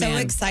he young was so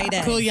man.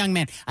 excited. Cool young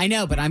man. I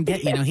know, but I'm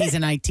getting, he's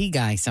an IT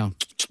guy, so.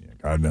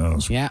 God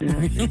knows. Yeah.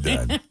 We need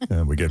that.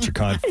 We get your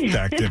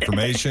contact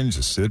information.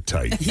 Just sit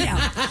tight.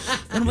 Yeah.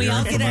 When we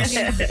all get our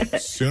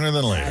sooner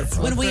than later.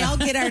 When we all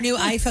get our new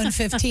iPhone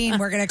 15,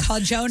 we're going to call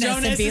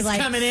Jonas and be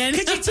like, coming in.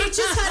 could you teach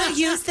us how to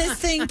use this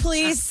thing,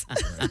 please?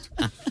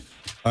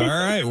 All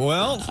right.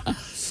 Well,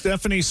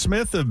 Stephanie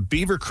Smith of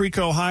Beaver Creek,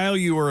 Ohio,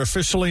 you are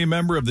officially a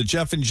member of the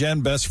Jeff and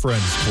Jen Best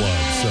Friends Club.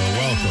 So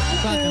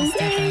welcome. Welcome,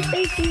 Stephanie.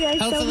 Thank you guys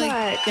so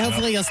much.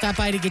 Hopefully you'll stop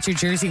by to get your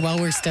jersey while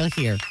we're still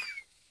here.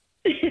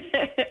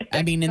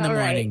 I mean, in the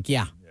morning.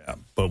 Yeah. Yeah.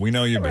 But we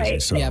know you're busy,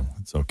 so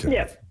it's okay.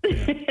 Yep.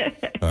 Yeah.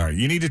 All right.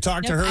 You need to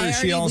talk to her. Is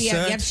she all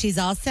set? Yep, she's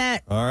all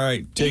set. All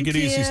right. Take it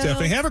easy,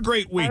 Stephanie. Have a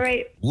great week. All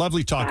right.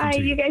 Lovely talking Bye,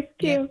 to you. you guys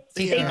too.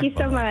 Thank you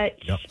so much.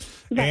 Yep.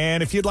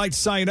 And if you'd like to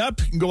sign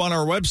up, you can go on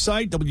our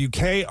website,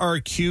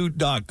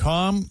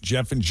 WKRQ.com.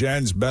 Jeff and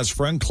Jen's Best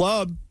Friend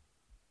Club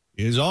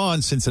is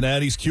on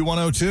Cincinnati's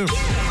Q102.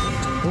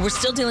 We're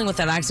still dealing with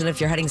that accident if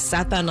you're heading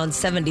southbound on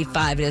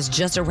 75. It is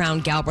just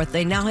around Galbraith.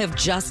 They now have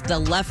just the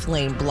left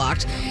lane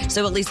blocked,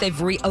 so at least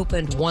they've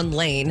reopened one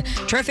lane.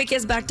 Traffic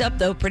is backed up,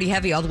 though, pretty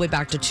heavy all the way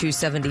back to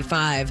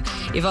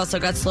 275. You've also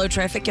got slow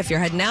traffic if you're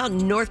heading out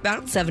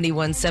northbound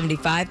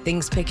 7175.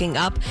 Things picking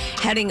up,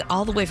 heading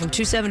all the way from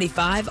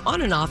 275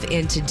 on and off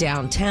into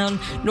downtown.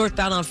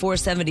 Northbound on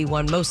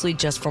 471, mostly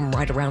just from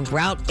right around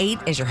Route 8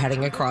 as you're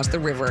heading across the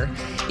river.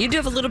 You do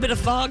have a little bit of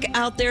fog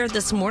out there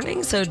this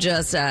morning, so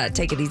just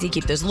take it easy.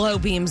 Keep those low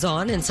beams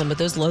on in some of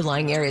those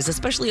low-lying areas,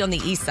 especially on the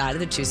east side of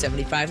the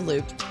 275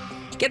 loop.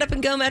 Get up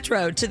and go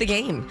Metro to the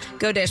game.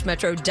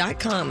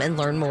 Go-metro.com and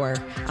learn more.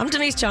 I'm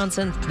Denise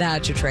Johnson.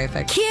 That's your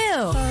traffic. Q.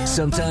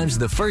 Sometimes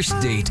the first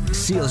date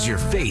seals your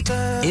fate.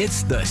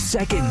 It's the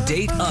second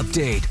date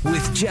update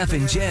with Jeff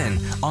and Jen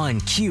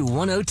on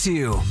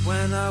Q102.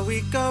 When are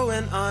we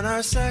going on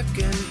our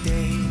second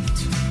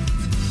date?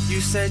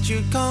 You said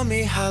you'd call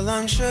me. How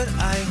long should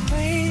I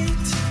wait?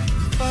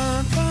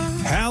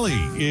 Hallie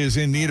is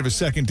in need of a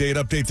second date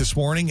update this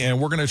morning, and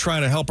we're going to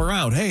try to help her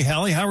out. Hey,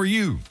 Hallie, how are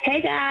you?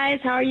 Hey, guys.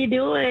 How are you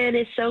doing?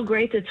 It's so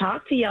great to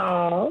talk to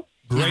y'all.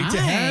 Great to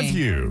have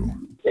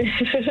you.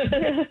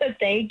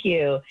 Thank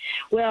you.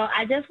 Well,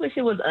 I just wish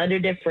it was under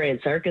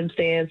different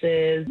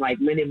circumstances, like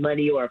winning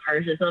money or a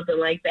purse or something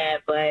like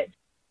that. But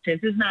since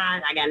it's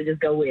not, I got to just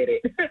go with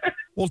it.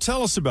 Well,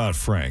 tell us about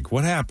Frank.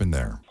 What happened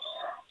there?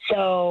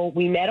 So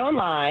we met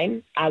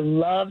online. I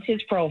loved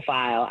his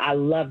profile. I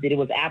loved it. It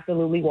was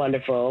absolutely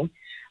wonderful.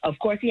 Of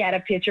course, he had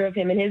a picture of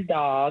him and his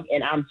dog,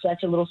 and I'm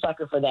such a little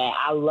sucker for that.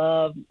 I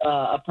love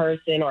a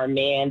person or a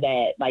man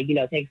that, like, you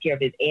know, takes care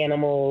of his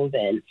animals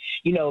and,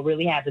 you know,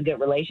 really has a good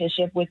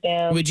relationship with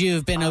them. Would you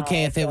have been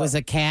okay if it was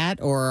a cat,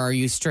 or are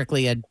you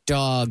strictly a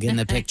dog in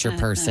the picture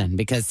person?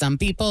 Because some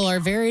people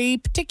are very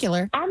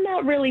particular. I'm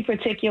not really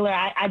particular.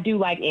 I do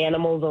like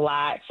animals a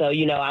lot. So,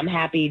 you know, I'm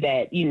happy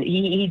that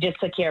he just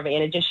took care of it,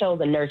 and it just shows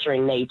the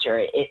nurturing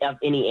nature of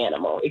any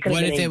animal.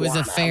 What if it was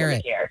a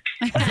ferret?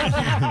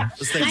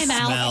 I'm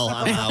out.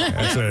 I'm out.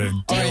 That's a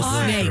Or a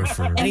snake.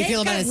 How do you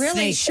feel about a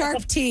really snake?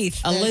 sharp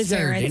teeth. A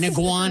lizard, an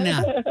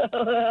iguana,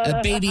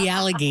 a baby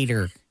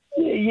alligator.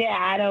 Yeah,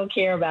 I don't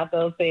care about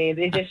those things.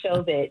 It just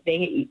shows that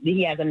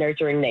he has a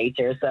nurturing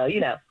nature. So, you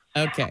know.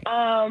 Okay.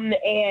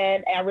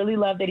 And I really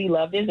love that he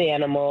loved his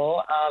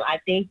animal. I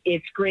think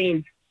it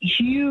screams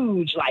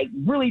huge, like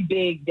really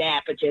big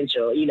dad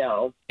potential, you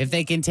know. If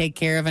they can take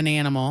care of an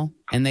animal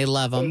and they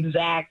love them.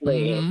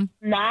 Exactly. Mhm.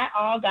 Not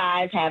all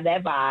guys have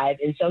that vibe,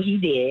 and so he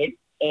did.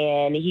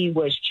 And he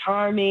was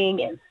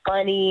charming and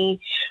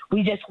funny.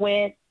 We just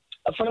went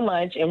for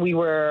lunch, and we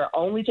were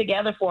only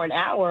together for an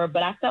hour,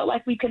 but I felt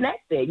like we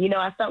connected. You know,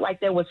 I felt like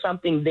there was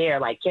something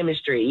there, like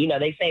chemistry. You know,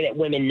 they say that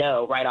women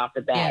know right off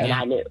the bat, and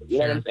I knew. You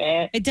know what I'm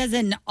saying? It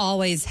doesn't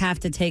always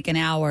have to take an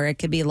hour. It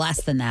could be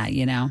less than that,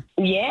 you know?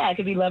 Yeah, it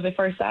could be love at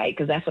first sight,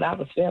 because that's what I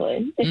was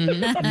feeling.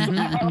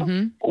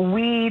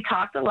 We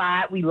talked a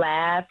lot. We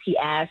laughed. He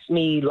asked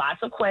me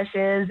lots of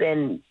questions,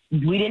 and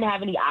we didn't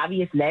have any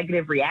obvious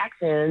negative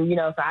reaction, you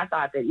know, so I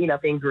thought that, you know,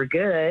 things were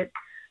good.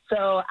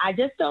 So I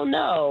just don't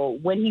know.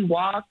 When he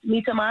walked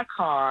me to my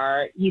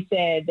car, he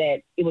said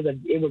that it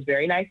was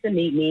very nice to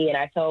meet me, and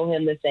I told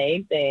him the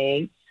same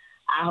thing.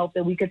 I hope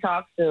that we could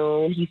talk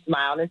soon. He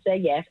smiled and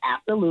said, yes,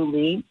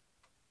 absolutely.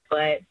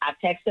 But I've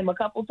texted him a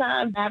couple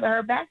times. I haven't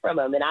heard back from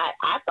him, and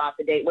I thought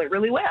the date went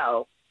really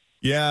well.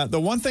 Yeah, the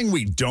one thing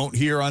we don't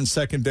hear on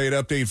Second Date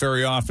Update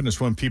very often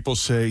is when people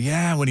say,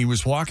 yeah, when he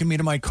was walking me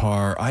to my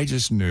car, I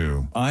just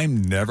knew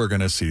I'm never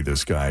going to see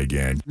this guy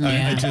again.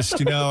 I just,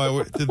 you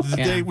know, the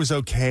date was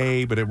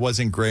okay, but it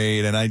wasn't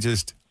great. And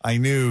I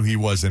knew he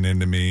wasn't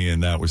into me,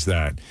 and that was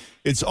that.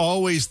 It's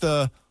always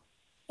what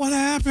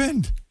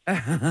happened?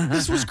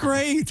 This was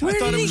great. I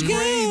thought it was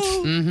great.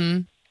 Mm-hmm.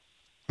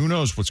 Who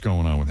knows what's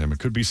going on with him? It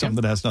could be something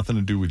that has nothing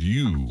to do with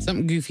you.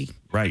 Something goofy.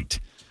 Right.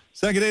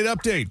 Second Date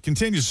Update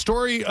continues.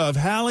 Story of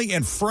Hallie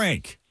and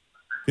Frank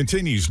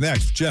continues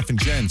next. Jeff and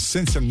Jen,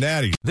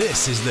 Cincinnati.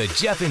 This is the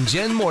Jeff and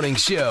Jen Morning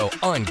Show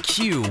on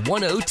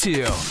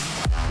Q102.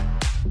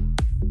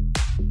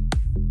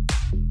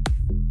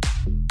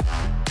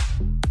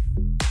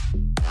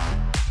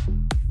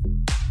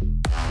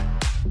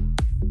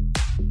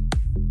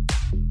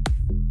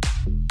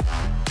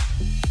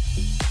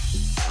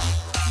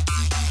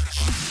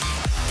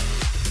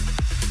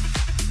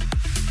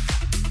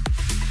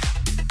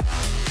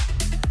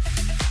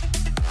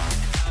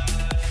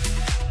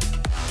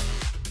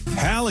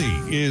 Hallie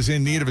is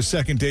in need of a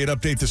second date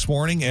update this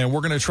morning, and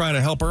we're going to try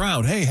to help her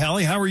out. Hey,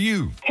 Hallie, how are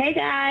you? Hey,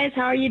 guys.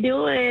 How are you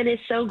doing?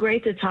 It's so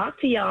great to talk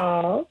to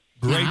y'all.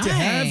 Great to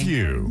have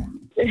you.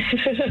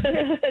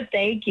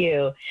 Thank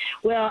you.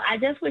 Well, I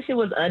just wish it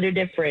was under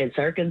different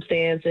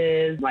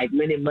circumstances, like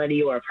winning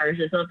money or a purse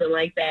or something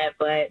like that.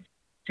 But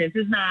since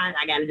it's not,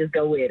 I got to just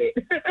go with it.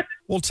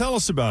 Well, tell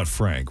us about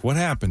Frank. What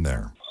happened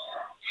there?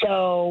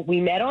 So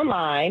we met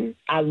online.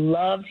 I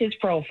loved his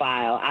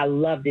profile. I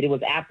loved it. It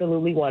was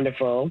absolutely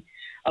wonderful.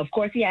 Of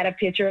course, he had a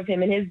picture of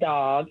him and his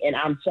dog, and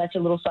I'm such a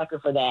little sucker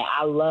for that.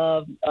 I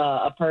love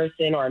a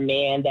person or a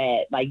man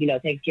that, like, you know,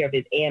 takes care of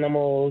his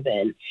animals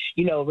and,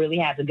 you know, really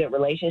has a good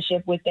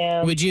relationship with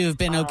them. Would you have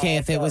been okay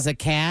if it was a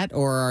cat,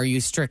 or are you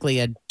strictly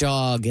a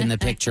dog in the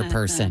picture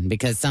person?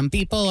 Because some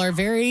people are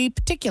very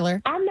particular.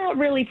 I'm not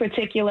really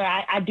particular.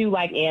 I do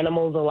like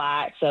animals a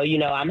lot. So, you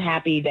know, I'm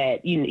happy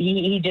that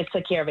he just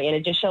took care of it, and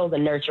it just shows the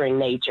nurturing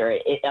nature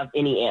of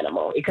any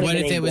animal. What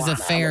if it was a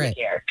ferret?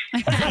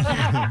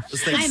 I'm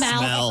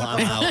out. I'm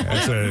out.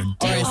 That's a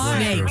Or a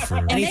snake.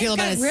 How do you feel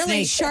about a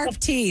really snake? sharp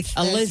teeth.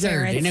 A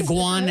lizard, an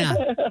iguana,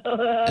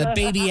 a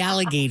baby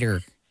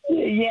alligator.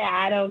 Yeah,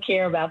 I don't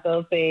care about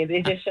those things.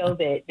 It just shows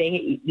that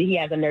he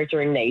has a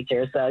nurturing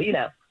nature. So, you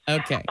know.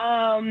 Okay.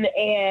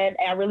 And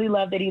I really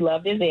love that he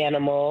loved his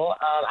animal.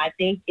 I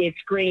think it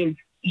screams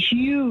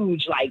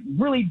huge, like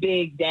really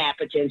big dad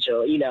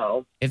potential, you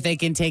know. If they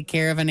can take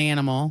care of an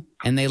animal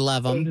and they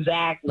love them.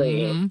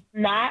 Exactly.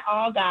 Mm-hmm. Not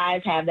all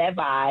guys have that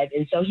vibe,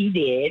 and so he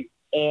did.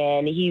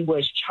 And he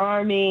was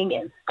charming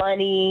and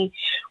funny.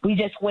 We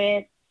just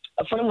went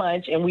for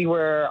lunch, and we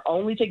were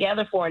only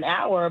together for an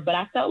hour, but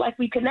I felt like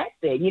we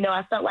connected.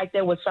 I felt like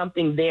there was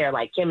something there,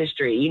 like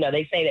chemistry.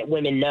 They say that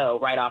women know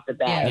right off the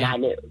bat, and I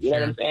knew. You know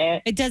what I'm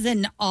saying? It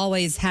doesn't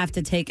always have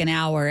to take an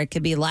hour. It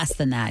could be less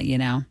than that,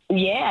 Yeah,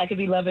 it could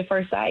be love at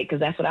first sight, because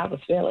that's what I was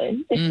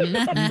feeling.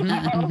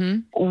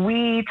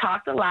 We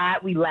talked a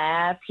lot. We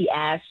laughed. He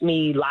asked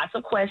me lots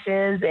of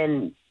questions,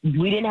 and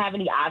we didn't have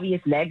any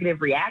obvious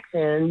negative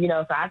reaction,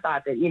 so I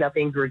thought that,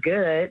 things were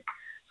good.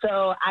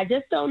 So I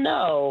just don't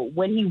know.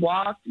 When he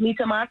walked me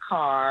to my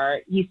car,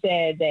 he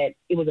said that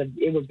it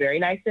was very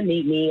nice to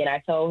meet me, and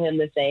I told him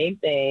the same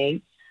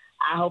thing.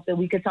 I hope that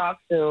we could talk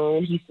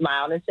soon. He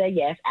smiled and said,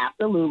 yes,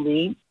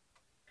 absolutely.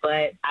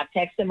 But I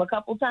texted him a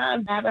couple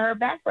times. I haven't heard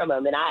back from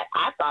him, and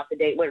I thought the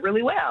date went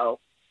really well.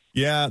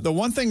 Yeah, the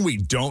one thing we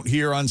don't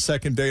hear on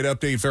Second Date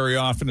Update very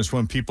often is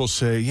when people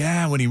say,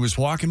 yeah, when he was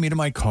walking me to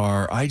my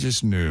car, I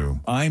just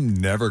knew I'm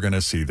never going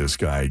to see this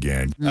guy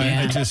again.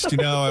 I just,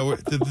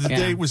 the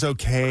date was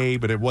okay,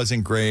 but it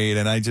wasn't great.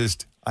 And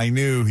I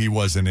knew he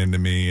wasn't into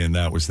me, and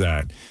that was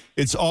that.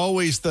 It's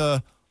always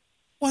what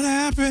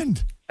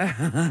happened?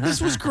 This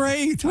was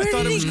great. I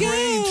thought it was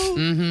great.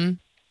 Mm-hmm.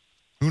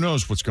 Who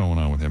knows what's going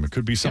on with him? It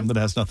could be something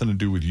that has nothing to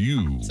do with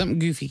you. Something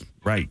goofy.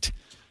 Right.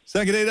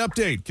 Second Date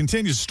Update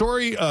continues.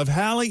 Story of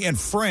Hallie and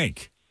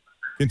Frank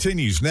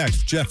continues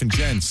next. Jeff and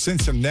Jen,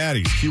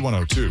 Cincinnati's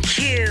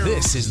Q102.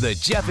 This is the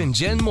Jeff and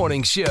Jen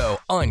Morning Show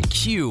on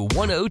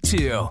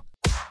Q102.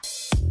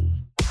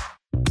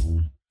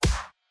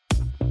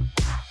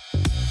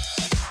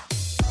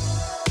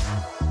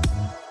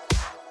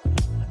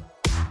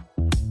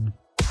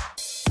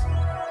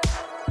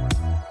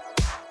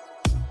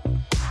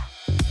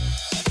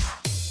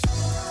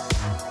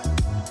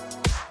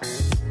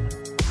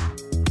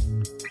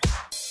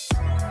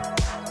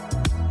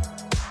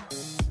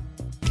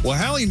 Well,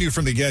 Hallie knew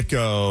from the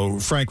get-go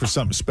Frank was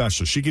something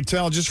special. She could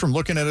tell just from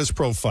looking at his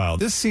profile.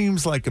 This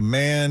seems like a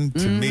man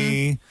to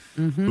me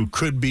who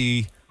could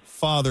be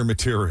father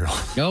material.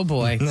 Oh,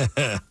 boy.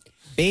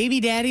 Baby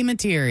daddy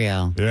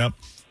material. Yep.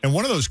 And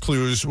one of those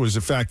clues was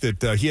the fact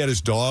that he had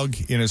his dog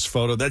in his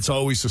photo. That's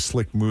always a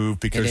slick move,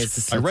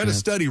 because I read a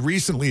study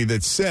recently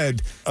that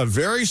said a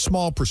very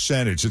small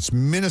percentage, it's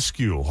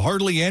minuscule,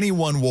 hardly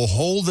anyone will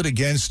hold it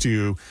against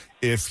you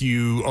if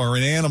you are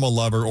an animal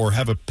lover or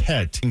have a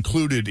pet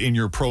included in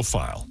your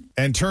profile.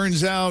 And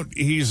turns out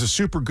he's a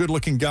super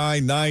good-looking guy,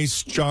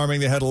 nice, charming.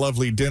 They had a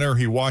lovely dinner.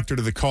 He walked her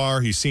to the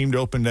car. He seemed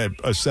open to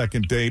a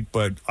second date,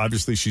 but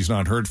obviously she's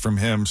not heard from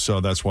him,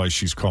 so that's why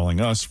she's calling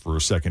us for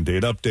a second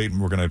date update,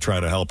 and we're going to try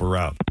to help her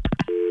out.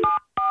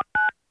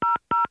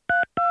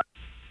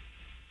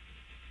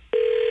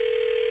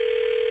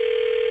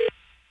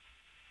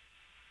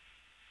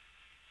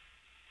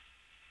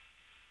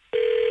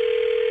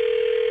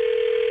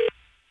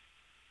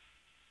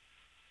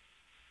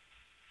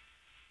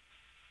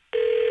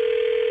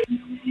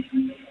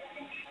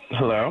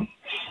 Hello?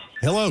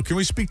 Hello, can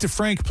we speak to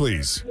Frank,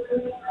 please?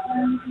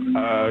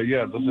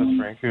 Yeah, this is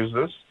Frank. Who's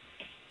this?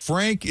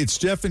 Frank, it's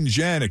Jeff and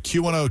Jen at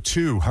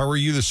Q102. How are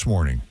you this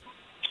morning?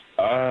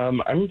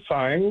 I'm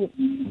fine.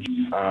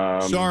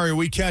 Sorry, are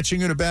we catching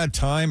you at a bad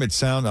time? I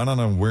don't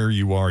know where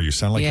you are. You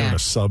sound like you're in a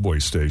subway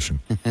station.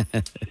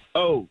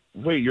 Oh,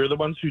 wait, you're the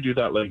ones who do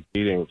that,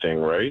 dating thing,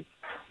 right?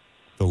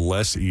 The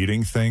less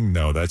eating thing?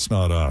 No, that's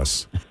not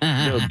us.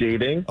 No,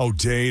 dating? Oh,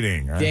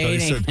 dating. I thought you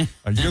Dating. said,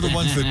 you're the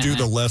ones that do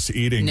the less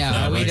eating No,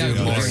 thing. we don't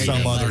do Or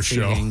some other less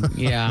show. eating.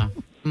 Yeah.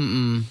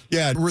 Mm-mm.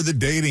 Yeah, we're the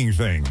dating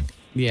thing.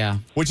 Yeah.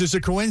 Which is a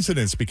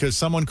coincidence because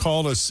someone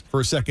called us for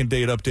a second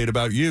date update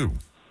about you.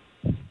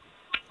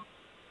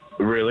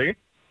 Really?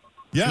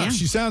 Yeah,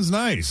 she sounds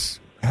nice.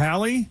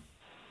 Hallie?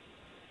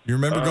 You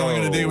remember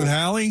going on a date with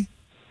Hallie?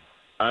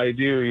 I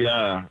do,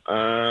 yeah.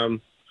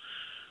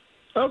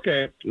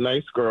 Okay,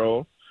 nice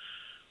girl,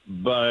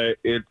 but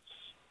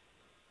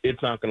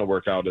it's not going to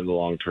work out in the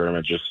long term.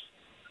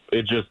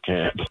 It just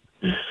can't.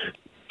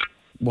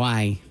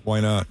 Why?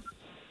 Why not?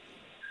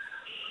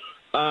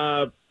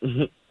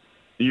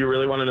 You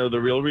really want to know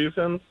the real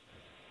reason?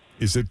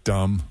 Is it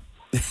dumb?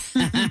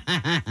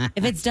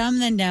 If it's dumb,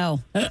 then no.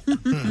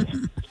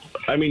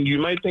 I mean, you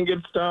might think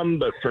it's dumb,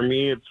 but for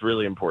me, it's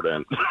really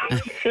important.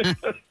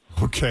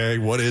 Okay,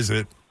 what is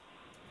it?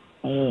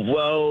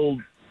 Well,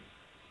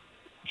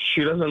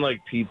 she doesn't like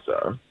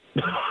pizza.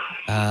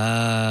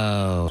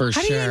 Oh, for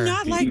How sure. do you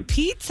not like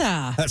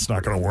pizza? That's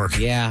not going to work.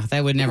 Yeah,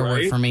 that would never work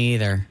Right? for me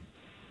either.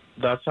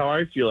 That's how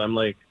I feel. I'm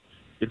like,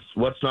 it's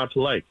what's not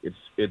to like.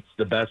 It's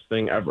the best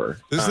thing ever.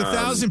 There's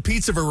 1,000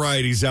 pizza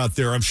varieties out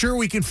there. I'm sure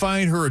we can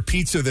find her a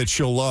pizza that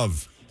she'll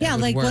love. Yeah,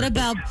 like what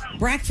about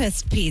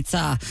breakfast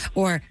pizza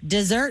or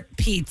dessert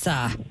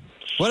pizza?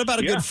 What about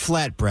a good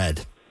flatbread?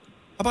 How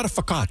about a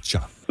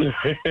focaccia?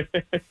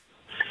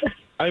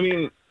 I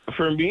mean,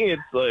 for me,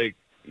 it's like,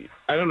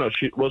 I don't know.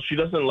 She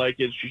doesn't like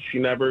it. She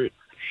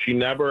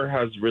never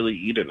has really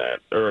eaten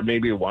it, or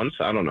maybe once.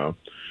 I don't know.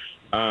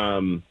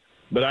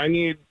 But I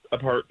need a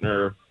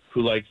partner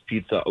who likes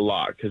pizza a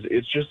lot because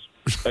it's just,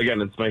 again,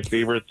 it's my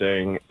favorite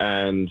thing,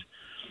 and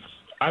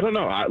I don't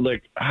know.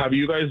 Have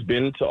you guys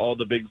been to all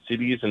the big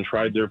cities and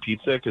tried their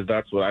pizza? Because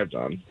that's what I've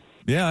done.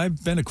 Yeah,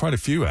 I've been to quite a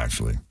few,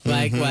 actually.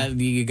 Like, what,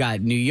 you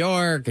got New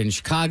York and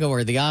Chicago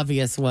are the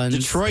obvious ones.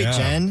 Detroit,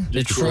 Jen.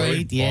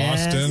 Detroit,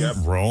 yes.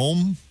 Boston,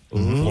 Rome,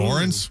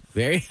 Florence.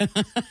 Very.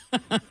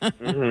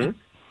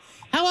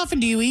 How often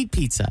do you eat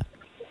pizza?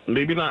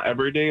 Maybe not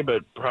every day,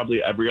 but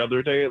probably every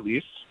other day at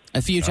least.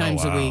 A few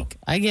times a week.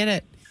 I get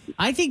it.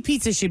 I think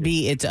pizza should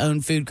be its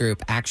own food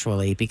group,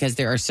 actually, because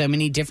there are so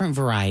many different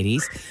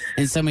varieties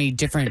and so many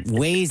different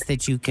ways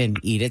that you can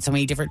eat it, so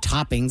many different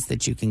toppings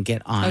that you can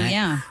get on it. Oh,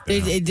 yeah.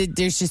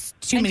 There's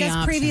just too many just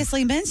options.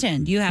 previously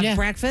mentioned, you have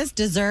breakfast,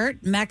 dessert,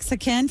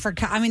 Mexican.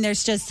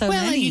 There's just so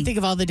many. Well, you think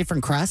of all the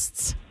different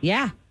crusts.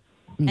 Yeah.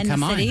 And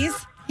Come the on. cities,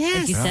 Yes.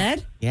 like you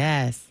said.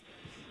 Yes.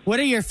 What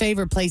are your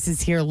favorite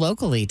places here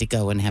locally to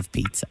go and have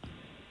pizza?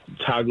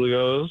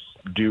 Taglios,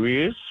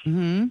 Dewey's,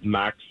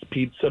 Max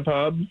Pizza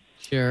Pub.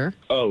 Sure.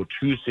 Oh,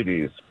 Two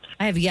Cities.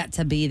 I have yet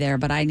to be there,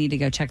 but I need to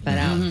go check that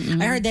out.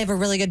 I heard they have a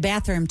really good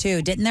bathroom,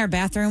 too. Didn't their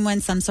bathroom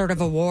win some sort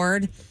of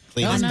award?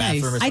 Cleanest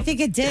bathroom or something. I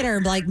think it did,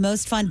 or like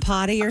most fun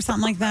potty or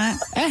something like that.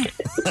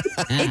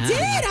 It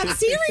did. I'm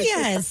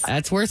serious.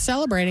 That's worth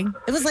celebrating.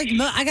 It was like,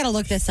 I got to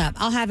look this up.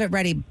 I'll have it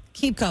ready.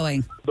 Keep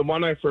going. The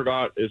one I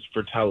forgot is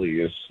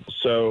Fratelli's.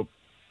 So,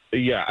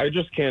 yeah, I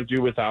just can't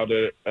do without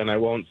it, and I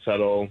won't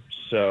settle.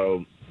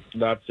 So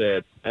that's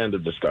it. End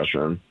of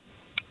discussion.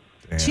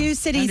 Damn. Two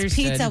Cities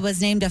Understood. Pizza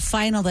was named a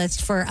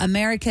finalist for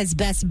America's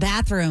Best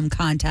Bathroom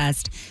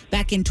contest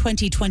back in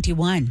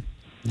 2021.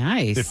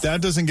 Nice. If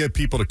that doesn't get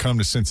people to come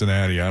to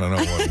Cincinnati, I don't know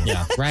what will.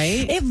 Yeah.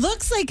 Right? It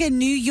looks like a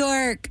New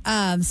York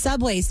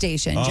subway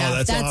station, Oh,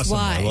 Jeff. that's awesome.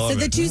 why. I love So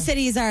the it. two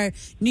cities are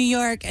New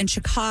York and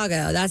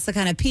Chicago. That's the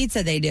kind of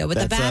pizza they do. But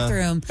the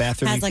bathroom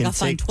bathroom has you like can a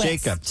fun take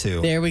twist. Jacob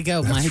to. There we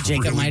go. My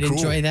Jacob really might cool.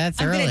 enjoy that I'm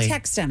thoroughly. going to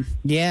text him.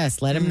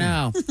 Yes, let him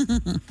know.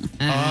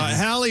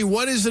 Hallie,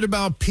 what is it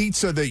about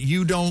pizza that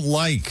you don't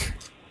like?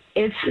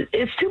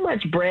 It's too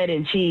much bread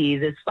and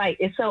cheese.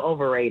 It's so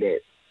overrated.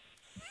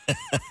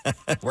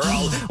 We're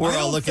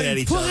all looking at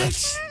each other.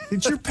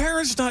 Did your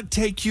parents not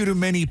take you to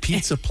many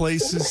pizza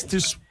places?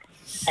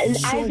 And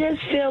I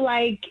just feel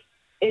like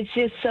it's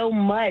just so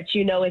much,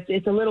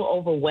 it's a little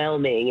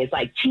overwhelming. It's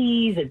like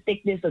cheese and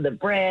thickness of the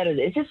bread.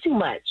 It's just too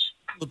much.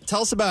 Well,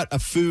 tell us about a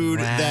food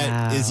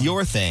that is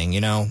your thing,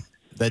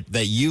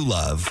 that you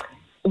love.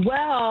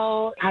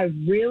 Well, I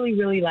really,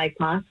 really like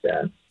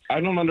pasta. I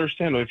don't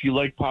understand. If you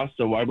like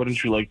pasta, why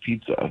wouldn't you like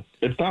pizza?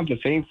 It's not the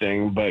same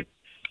thing, but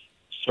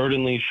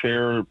certainly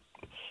share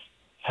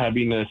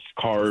heaviness,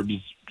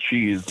 carbs,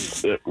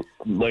 cheese.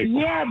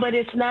 Yeah, but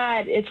it's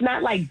not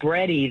like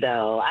bready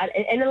though. I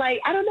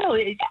don't know.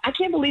 I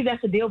can't believe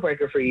that's a deal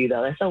breaker for you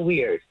though. That's so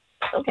weird.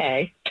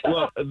 Okay.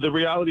 Well, the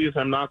reality is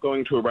I'm not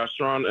going to a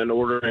restaurant and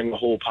ordering a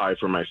whole pie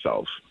for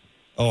myself.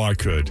 Oh, I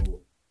could.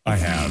 I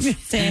have.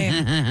 Same.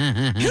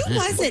 Who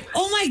was it?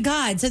 Oh my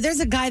God. So there's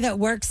a guy that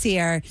works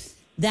here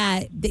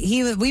that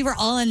we were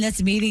all in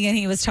this meeting and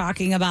he was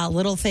talking about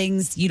little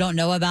things you don't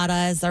know about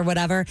us or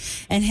whatever.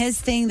 And his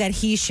thing that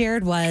he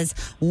shared was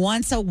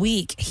once a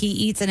week he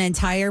eats an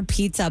entire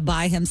pizza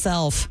by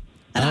himself.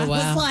 And I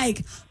was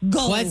like,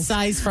 gold. What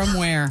size from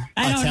where?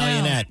 I don't know.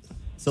 Italianette.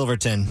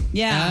 Silverton.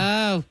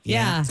 Yeah. Oh,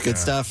 yeah. It's good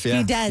stuff, yeah.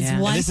 He does And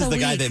once this is a the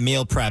guy week. that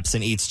meal preps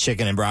and eats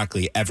chicken and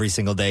broccoli every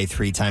single day,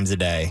 3 times a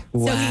day. So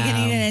he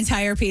can eat an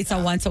entire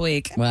pizza once a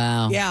week.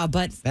 Wow. Yeah,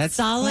 but that's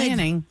solid.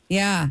 planning.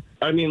 Yeah.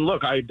 I mean,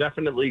 look, I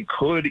definitely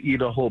could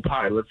eat a whole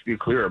pie. Let's be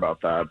clear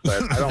about that.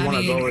 But I don't want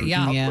to go in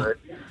public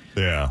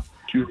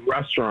to a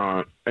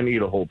restaurant and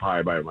eat a whole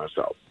pie by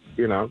myself,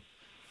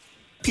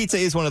 Pizza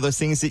is one of those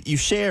things that you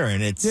share,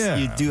 and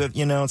you do it,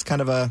 it's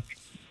kind of a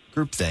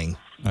group thing.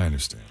 I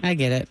understand. I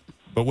get it.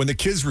 But when the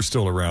kids were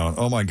still around,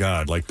 oh my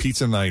God, like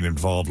pizza night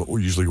involved, we're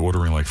usually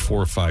ordering like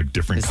 4 or 5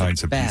 different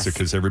kinds of pizza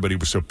because everybody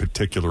was so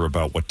particular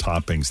about what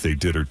toppings they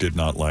did or did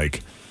not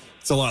like.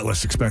 It's a lot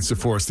less expensive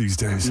for us these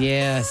days.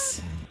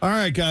 Yes. All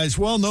right, guys.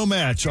 Well, no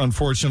match,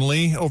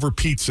 unfortunately, over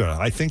pizza.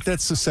 I think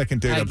that's the second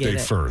date I get update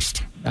it.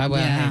 first.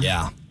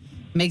 Yeah.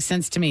 Makes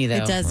sense to me, though.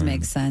 It does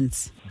make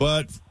sense.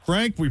 But,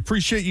 Frank, we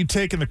appreciate you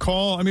taking the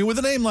call. I mean, with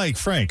a name like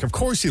Frank, of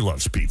course he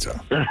loves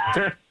pizza.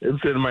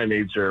 It's in my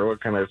nature.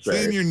 What can I say?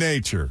 It's in your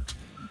nature.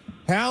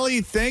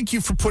 Hallie, thank you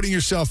for putting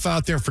yourself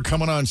out there for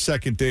coming on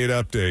Second Date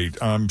Update.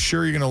 I'm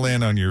sure you're going to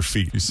land on your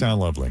feet. You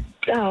sound lovely.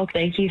 Oh,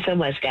 thank you so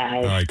much,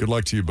 guys. All right, good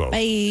luck to you both.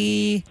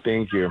 Bye.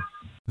 Thank you.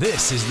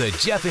 This is the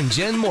Jeff and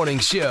Jen Morning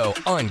Show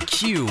on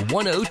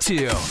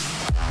Q102.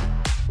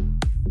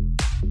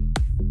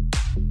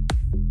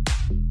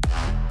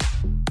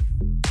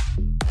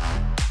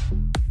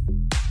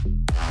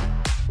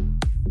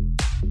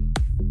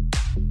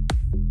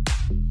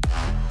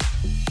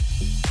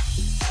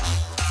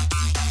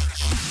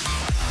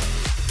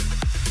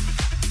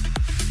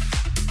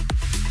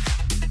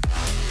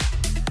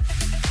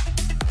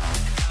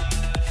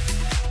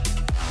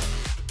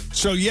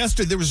 So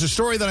yesterday, there was a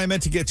story that I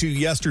meant to get to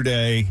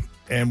yesterday,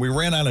 and we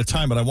ran out of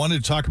time, but I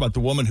wanted to talk about the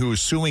woman who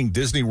is suing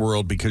Disney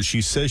World because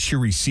she says she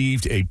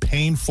received a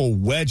painful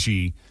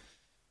wedgie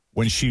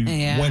when she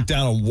went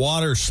down a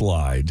water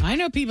slide. I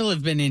know people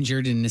have been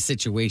injured in a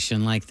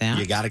situation like that.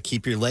 You got to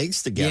keep your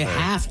legs together. You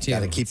have to. You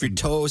got to keep your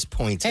toes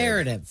pointed.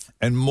 Imperative.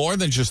 And more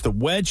than just the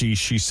wedgie,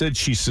 she said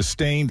she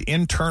sustained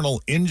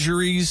internal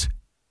injuries,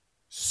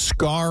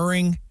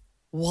 scarring,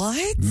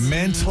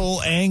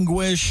 mental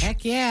anguish.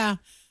 Heck yeah.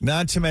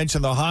 Not to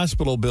mention the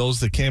hospital bills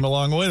that came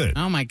along with it.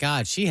 Oh, my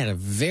God. She had a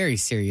very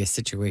serious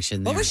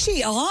situation there. What was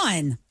she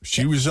on?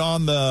 She was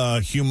on the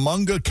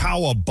Humunga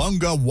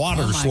Cowabunga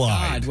water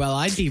slide. God. Well,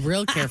 I'd be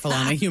real careful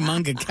on a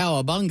Humunga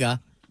Cowabunga.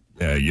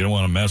 Yeah, you don't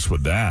want to mess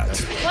with that.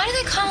 Why do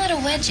they call it a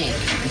wedgie?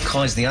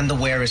 Because the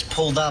underwear is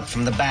pulled up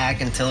from the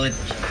back until it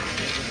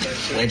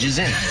wedges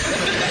in.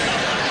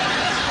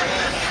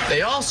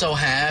 They also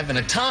have an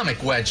atomic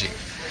wedgie.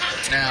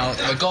 Now,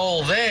 the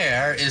goal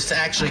there is to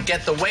actually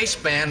get the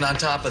waistband on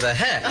top of the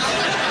head.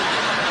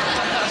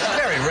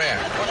 Very rare.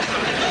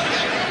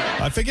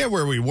 I forget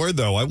where we were,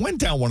 though. I went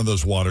down one of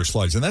those water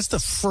slides, and that's the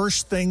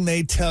first thing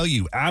they tell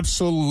you.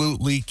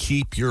 Absolutely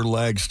keep your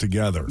legs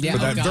together. Yeah, for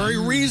that very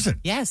reason.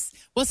 Yes.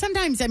 Well,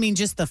 sometimes, I mean,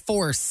 just the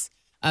force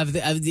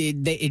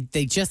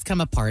they just come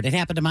apart. It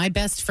happened to my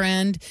best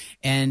friend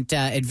and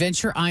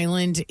Adventure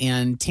Island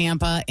in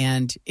Tampa,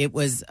 and it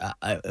was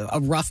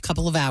a rough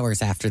couple of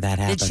hours after that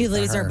happened. Did she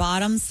lose her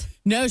bottoms?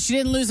 No, she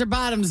didn't lose her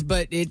bottoms,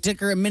 but it took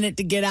her a minute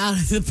to get out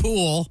of the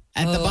pool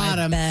at the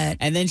bottom.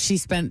 And then she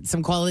spent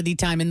some quality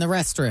time in the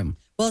restroom.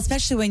 Well,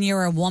 especially when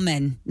you're a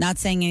woman, not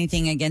saying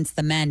anything against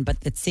the men, but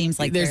it seems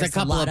like there's a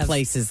couple of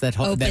places that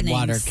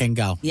water can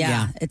go.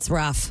 Yeah, it's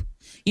rough.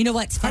 You know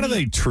what's funny? How do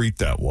they treat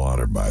that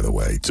water, by the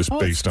way, just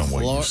based on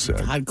what you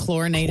said?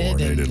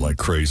 Chlorinated like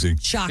crazy.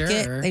 Shock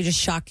it. They just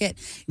shock it.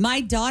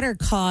 My daughter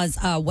calls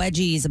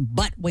wedgies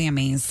butt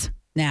whammies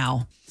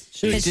now.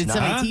 Did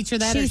somebody teach her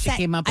that, or she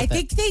came up with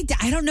it?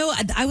 I don't know.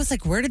 I was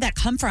like, where did that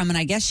come from? And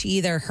I guess she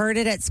either heard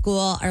it at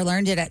school or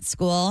learned it at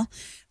school.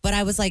 But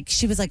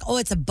she was like, oh,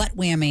 it's a butt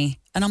whammy.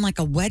 And I'm like,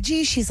 a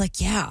wedgie? She's like,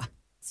 yeah.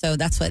 So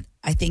that's what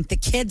I think the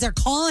kids are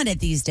calling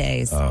it these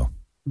days. Oh.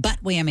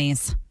 Butt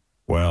whammies.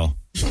 Well,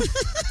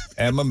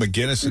 Emma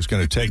McGinnis is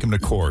going to take him to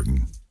court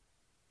and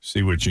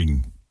see what you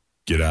can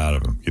get out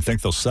of him. You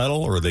think they'll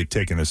settle, or are they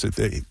taking this?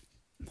 They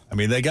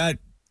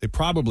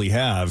probably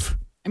have.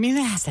 I mean,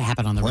 that has to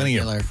happen on the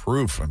regular. Plenty of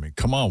proof. I mean,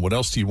 come on. What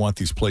else do you want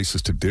these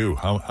places to do?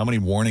 How many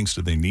warnings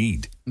do they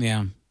need?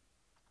 Yeah.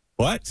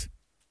 But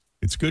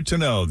it's good to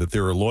know that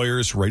there are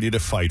lawyers ready to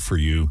fight for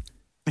you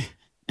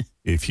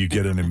if you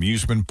get an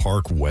amusement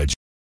park wedgie.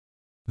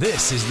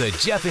 This is the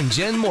Jeff and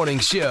Jen Morning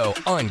Show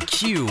on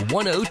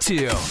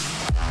Q102.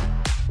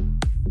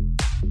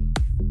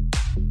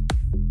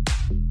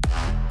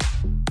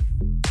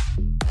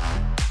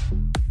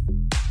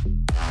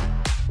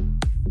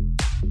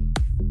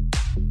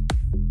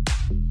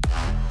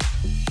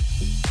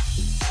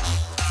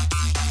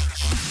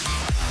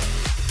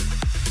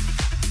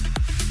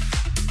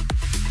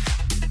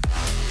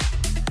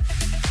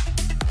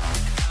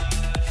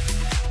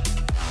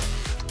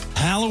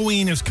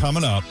 Halloween is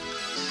coming up.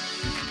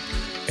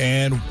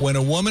 And when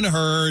a woman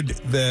heard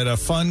that a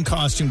fun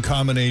costume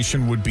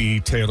combination would be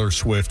Taylor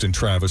Swift and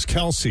Travis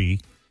Kelce,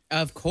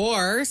 of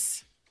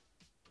course,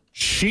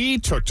 she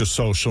took to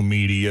social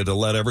media to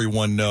let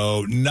everyone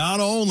know not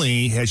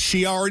only has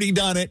she already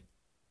done it,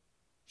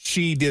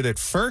 she did it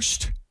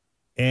first,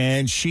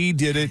 and she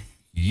did it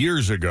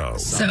years ago.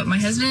 So my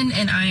husband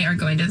and I are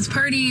going to this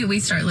party. We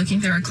start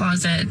looking through our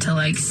closet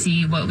to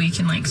see what we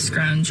can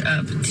scrounge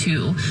up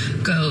to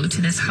go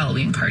to this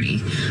Halloween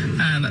party.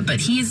 But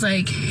he's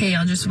like, hey,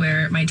 I'll just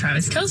wear my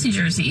Travis Kelce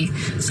jersey.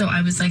 So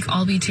I was like,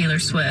 I'll be Taylor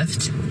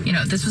Swift.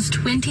 This was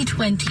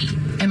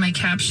 2020. And my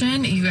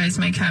caption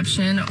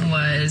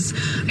was,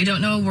 I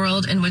don't know a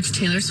world in which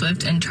Taylor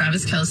Swift and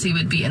Travis Kelce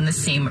would be in the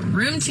same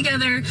room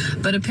together,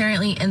 but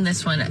apparently in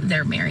this one,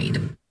 they're married.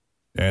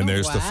 And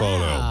there's the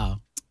photo.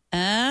 Look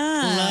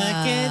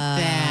at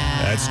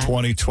that. That's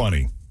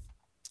 2020.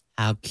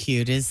 How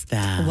cute is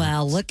that?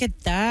 Well, look at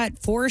that.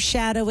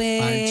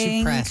 Foreshadowing. Aren't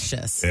you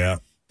precious? Yeah.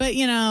 But,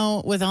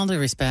 with all due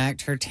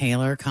respect, her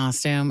Taylor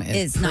costume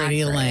is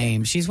pretty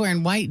lame. She's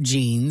wearing white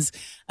jeans,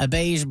 a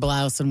beige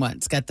blouse, and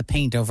it's got the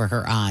paint over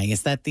her eye.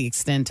 Is that the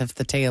extent of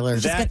the Taylor?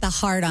 She's got the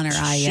heart on her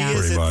eye, She yeah.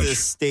 is at the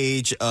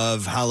stage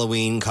of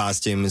Halloween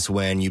costumes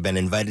when you've been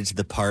invited to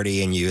the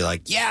party and you're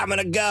like, yeah, I'm going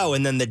to go.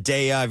 And then the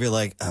day of, you're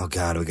like, oh,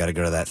 God, we got to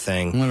go to that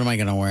thing. What am I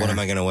going to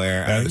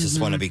wear? I just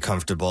want to be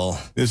comfortable.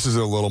 This is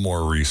a little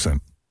more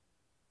recent,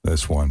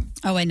 this one.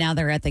 Oh, and now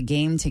they're at the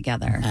game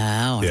together.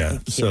 Oh, yeah.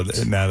 So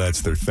now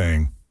that's their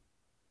thing.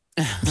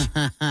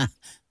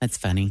 That's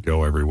funny.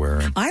 Go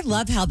everywhere. I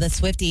love how the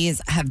Swifties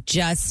have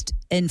just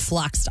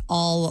influxed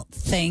all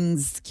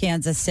things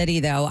Kansas City,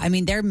 though. I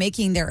mean, they're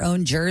making their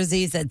own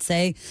jerseys that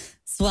say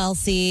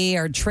Swelsey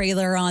or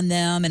trailer on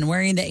them and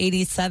wearing the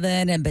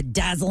 87 and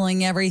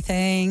bedazzling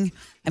everything.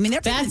 I mean,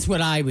 that's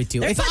what I would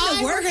do. If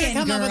I were going to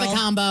come up with a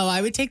combo,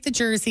 I would take the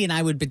jersey and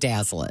I would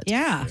bedazzle it.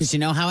 Yeah. Because you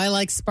know how I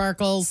like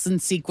sparkles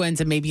and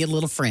sequins and maybe a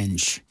little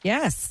fringe.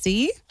 Yes.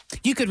 See?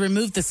 You could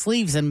remove the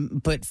sleeves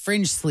and put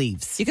fringe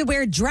sleeves. You could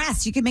wear a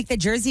dress. You could make the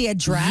jersey a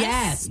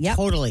dress. Yes,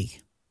 totally.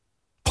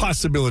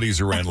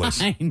 possibilities are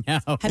endless. I know.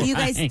 Have you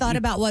guys right? thought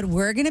about what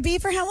we're going to be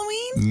for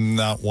Halloween?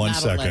 Not one Not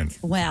a second. lick.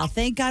 Well,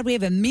 thank God we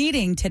have a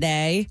meeting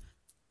today.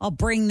 I'll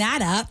bring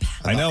that up.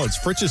 I know. It's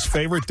Fritch's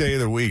favorite day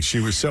of the week. She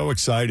was so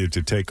excited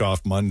to take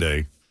off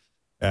Monday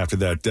after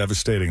that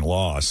devastating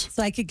loss.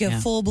 So I could go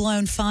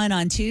full-blown fun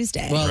on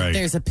Tuesday. Well, Right.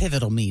 there's a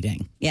pivotal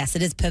meeting. Yes,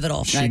 it is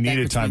pivotal. She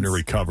needed time to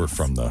recover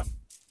from the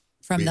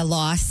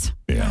loss.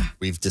 Yeah.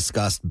 We've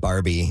discussed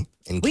Barbie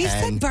and We've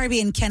Ken. said Barbie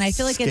and Ken. I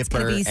feel like it's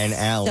going to be Skipper and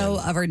Alan. so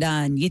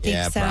overdone. You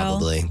think so?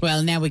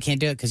 Well, now we can't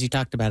do it because you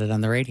talked about it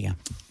on the radio.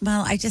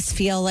 Well, I just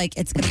feel like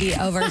it's going to be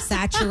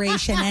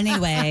oversaturation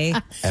anyway.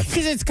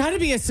 Because it's got to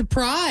be a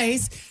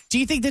surprise. Do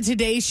you think the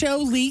Today Show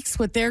leaks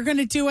what they're going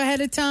to do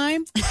ahead of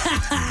time?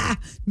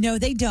 No,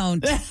 they don't.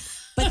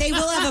 But they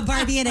will have a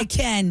Barbie and a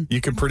Ken. You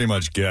can pretty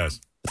much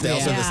guess. They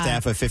also have a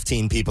staff of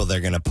 15 people. They're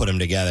going to put them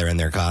together in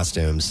their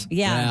costumes.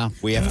 Yeah.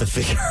 We have to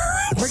figure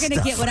We're going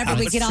to get whatever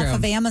we get off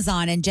of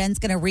Amazon, and Jen's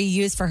going to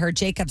reuse for her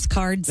Jacob's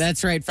cards.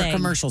 That's right, for thing.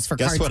 commercials, for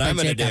Guess cards. what by I'm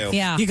gonna Jacob. do?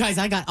 Yeah. You guys,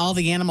 I got all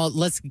the animal.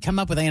 Let's come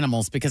up with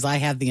animals because I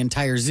have the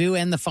entire zoo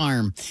and the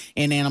farm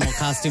in animal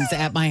costumes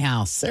at my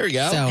house. There you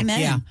go. So, Amen.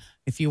 yeah.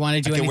 If you want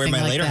to do I can anything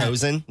wear my like that,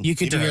 lederhosen. you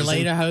could do your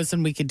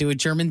lederhosen. We could do a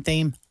German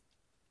theme.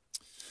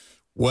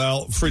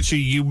 Well,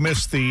 Fritchie, you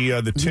missed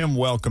the Tim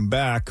welcome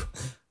back.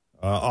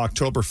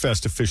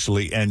 Oktoberfest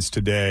officially ends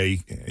today.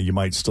 You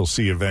might still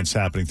see events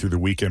happening through the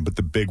weekend, but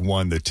the big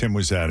one that Tim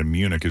was at in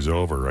Munich is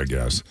over, I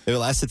guess. It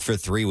lasted for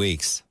 3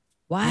 weeks.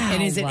 Wow.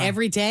 And is it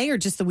every day or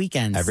just the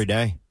weekends? Every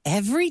day.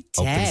 Every day.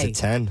 Opens at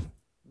 10.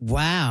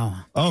 Wow.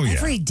 Oh, yeah.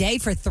 Every day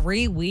for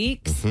 3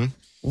 weeks? Mm-hmm.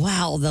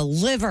 Wow, the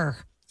liver.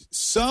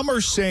 Some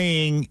are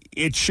saying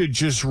it should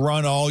just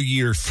run all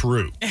year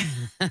through.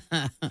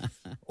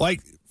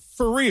 Like,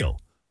 for real.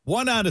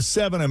 1 out of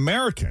 7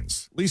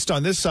 Americans, at least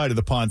on this side of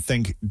the pond,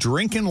 think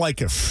drinking like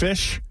a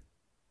fish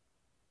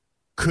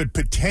could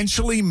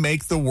potentially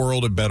make the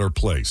world a better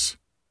place.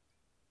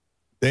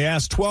 They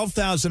asked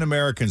 12,000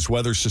 Americans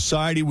whether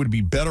society would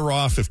be better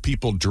off if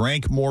people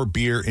drank more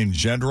beer in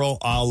general,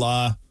 a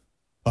la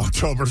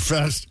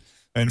Oktoberfest,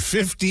 and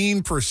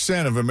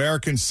 15% of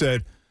Americans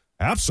said,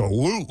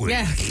 absolutely.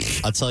 Yeah.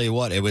 I'll tell you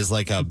what, it was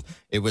like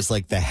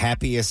the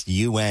happiest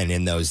UN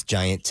in those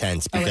giant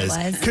tents because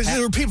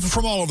there were people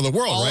from all over the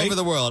world, all right? over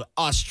the world,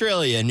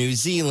 Australia, New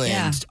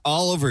Zealand,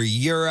 all over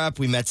Europe.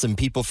 We met some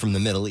people from the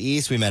Middle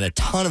East. We met a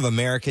ton of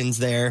Americans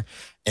there,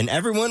 and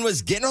everyone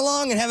was getting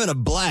along and having a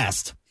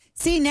blast.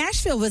 See,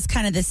 Nashville was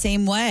kind of the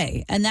same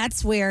way. And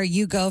that's where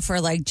you go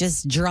for like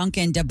just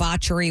drunken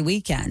debauchery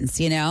weekends,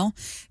 you know,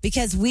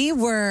 because we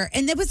were,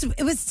 and it was,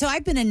 so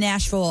I've been in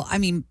Nashville, I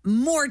mean,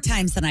 more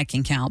times than I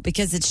can count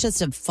because it's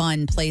just a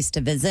fun place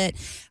to visit.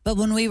 But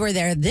when we were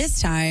there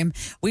this time,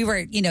 we were,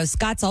 you know,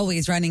 Scott's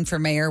always running for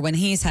mayor when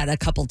he's had a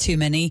couple too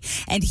many.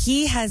 And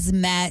he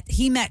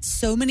met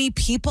so many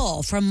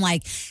people from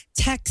like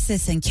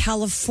Texas and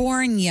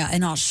California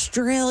and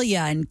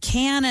Australia and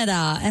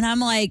Canada. And I'm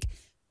like,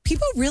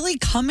 people really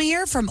come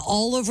here from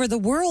all over the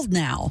world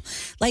now.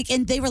 Like,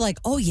 and they were like,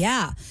 oh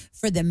yeah,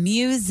 for the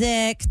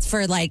music,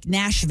 for like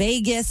Nash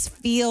Vegas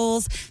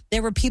feels.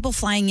 There were people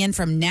flying in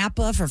from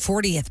Napa for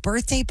 40th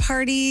birthday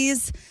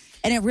parties.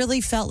 And it really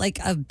felt like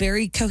a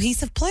very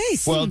cohesive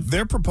place. Well,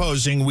 they're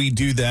proposing we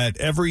do that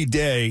every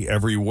day,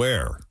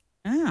 everywhere.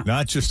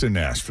 Not just in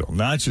Nashville,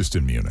 not just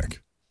in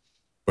Munich,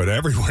 but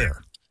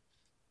everywhere.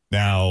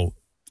 Now,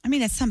 I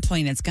mean, at some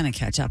point, it's going to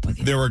catch up with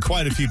you. there were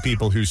quite a few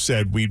people who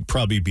said we'd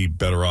probably be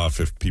better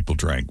off if people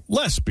drank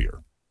less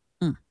beer.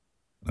 I don't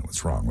know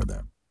what's wrong with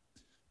that.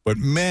 But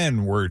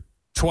men were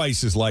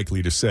twice as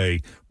likely to say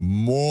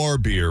more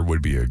beer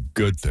would be a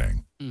good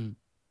thing.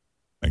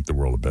 Make the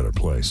world a better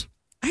place.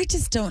 I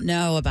just don't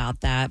know about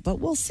that, but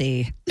we'll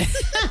see.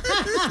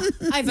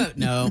 I vote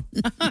no.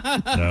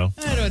 No?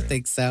 I don't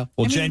think so.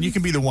 Well, Jen, you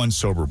can be the one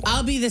sober one.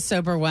 I'll be the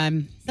sober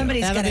one.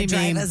 Somebody's That'll going to be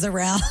drive me. us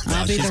around.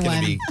 I'll be She's the going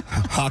one. to be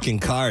hawking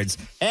cards.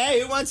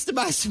 Hey, who wants to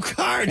buy some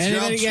cards? You're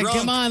all Anybody, yeah, drunk.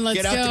 come on,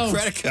 let's Get go. out the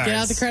credit cards. Get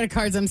out the credit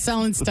cards. I'm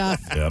selling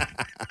stuff. Yep.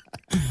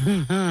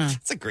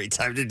 It's a great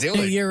time to do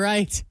it. You're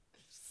right.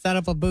 Set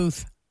up a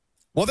booth.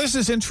 Well, this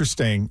is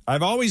interesting.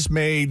 I've always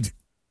made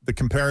the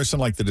comparison,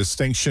 like the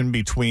distinction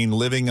between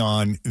living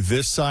on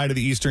this side of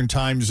the Eastern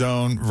time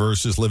zone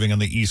versus living on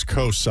the East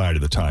Coast side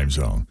of the time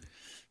zone.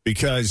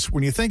 Because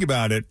when you think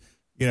about it,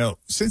 you know,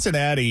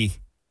 Cincinnati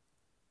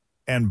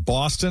and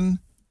Boston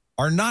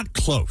are not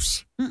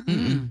close.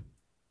 You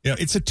know,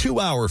 it's a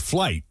 2-hour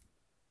flight.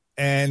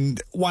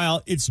 And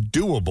while it's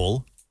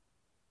doable,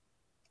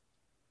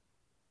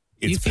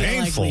 it's you feel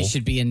painful. like we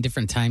should be in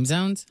different time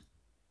zones?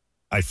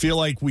 I feel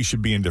like we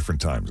should be in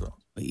different time zones.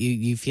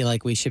 You feel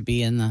like we should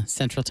be in the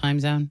central time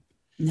zone?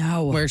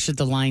 No. Where should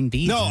the line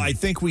be? No, then? I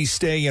think we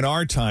stay in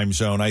our time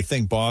zone. I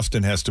think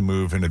Boston has to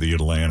move into the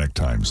Atlantic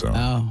time zone.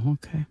 Oh,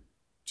 okay.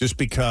 Just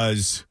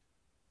because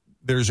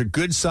there's a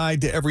good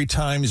side to every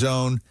time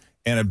zone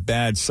and a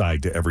bad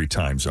side to every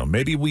time zone.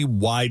 Maybe we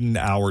widen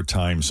our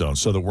time zone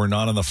so that we're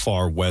not on the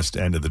far west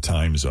end of the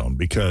time zone,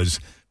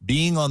 because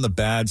being on the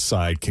bad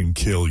side can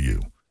kill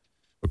you.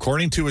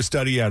 According to a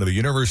study out of the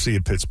University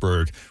of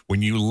Pittsburgh,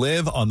 when you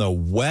live on the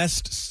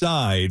west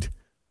side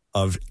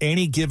of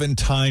any given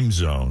time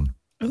zone,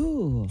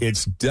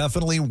 it's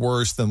definitely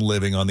worse than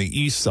living on the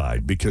east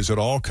side because it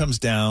all comes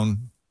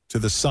down to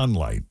the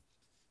sunlight.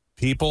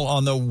 People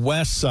on the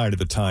west side of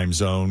the time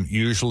zone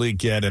usually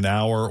get an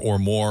hour or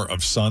more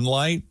of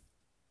sunlight,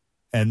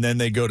 and then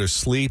they go to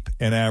sleep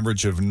an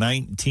average of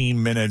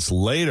 19 minutes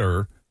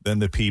later than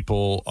the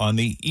people on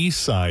the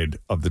east side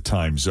of the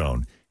time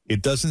zone.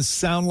 It doesn't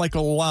sound like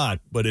a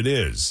lot, but it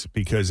is,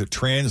 because it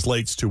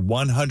translates to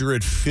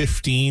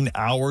 115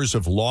 hours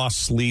of lost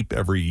sleep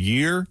every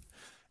year,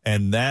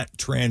 and that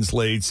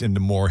translates into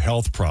more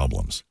health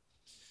problems.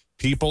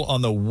 People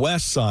on the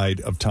west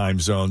side of time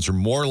zones are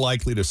more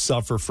likely to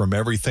suffer from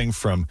everything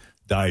from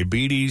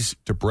diabetes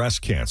to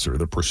breast cancer.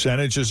 The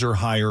percentages are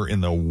higher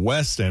in the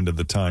west end of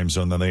the time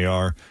zone than they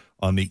are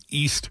on the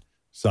east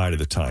side of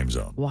the time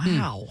zone.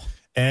 Wow.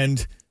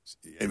 And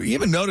you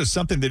even notice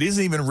something that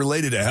isn't even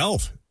related to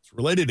health. It's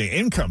related to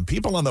income.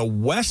 People on the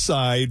west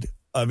side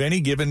of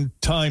any given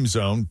time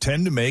zone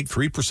tend to make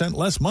 3%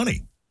 less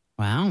money.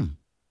 Wow.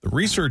 The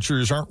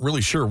researchers aren't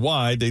really sure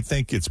why. They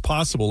think it's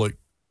possible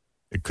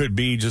it could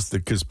be just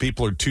because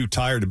people are too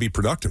tired to be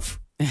productive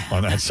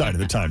on that side of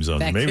the time zone.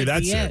 Maybe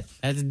that's it.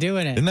 That's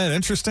doing it. Isn't that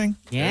interesting?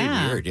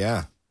 Yeah. Very weird,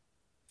 yeah.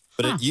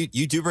 But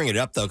you do bring it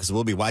up, though, because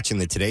we'll be watching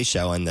the Today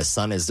Show, and the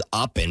sun is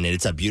up, and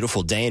it's a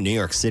beautiful day in New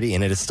York City,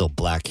 and it is still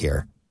black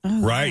here.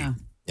 Oh, right. Yeah.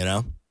 You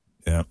know?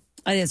 Yeah.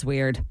 It is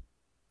weird.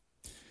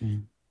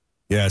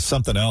 Yeah,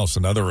 something else,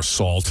 another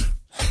assault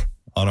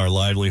on our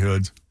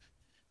livelihoods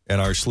and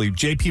our sleep.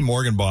 JP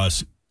Morgan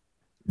boss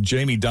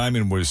Jamie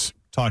Dimon was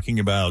talking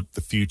about the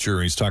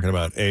future. He's talking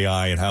about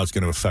AI and how it's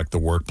going to affect the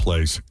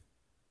workplace.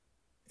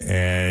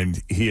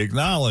 And he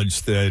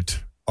acknowledged that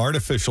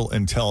artificial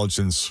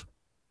intelligence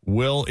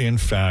will, in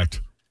fact,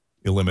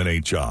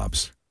 eliminate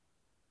jobs.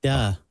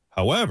 Duh.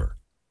 However,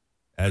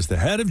 as the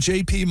head of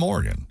JP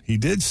Morgan, he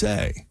did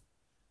say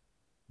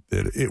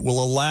that it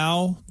will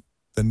allow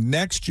the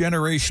next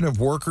generation of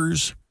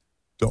workers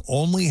to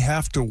only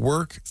have to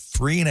work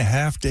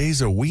 3.5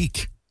 days a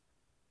week.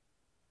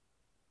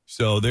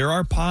 So there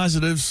are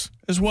positives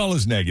as well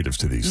as negatives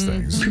to these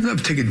things. People have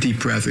to take a deep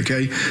breath,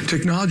 okay?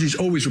 Technology's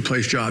always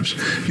replaced jobs.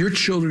 Your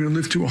children are going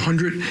to live to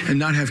 100 and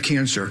not have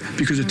cancer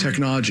because of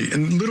technology.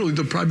 And literally,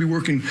 they'll probably be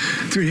working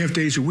 3.5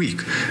 days a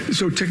week.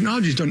 So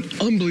technology's done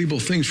unbelievable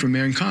things for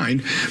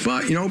mankind.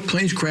 But,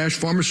 planes crash,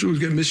 pharmaceuticals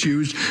get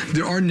misused.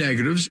 There are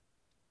negatives.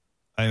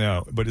 I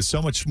know, but it's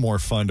so much more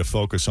fun to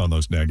focus on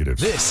those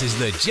negatives. This is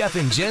the Jeff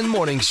and Jen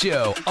Morning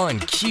Show on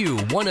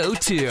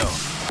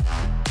Q102.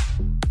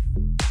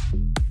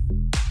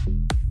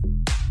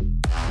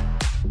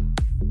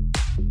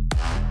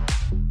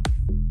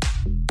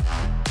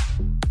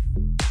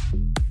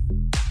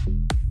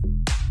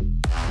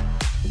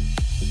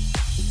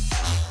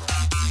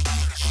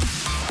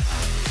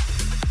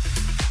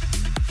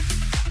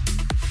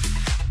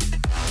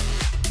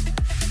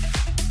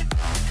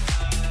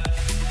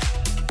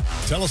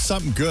 Tell us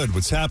something good.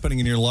 What's happening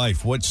in your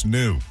life? What's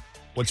new?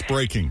 What's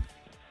breaking?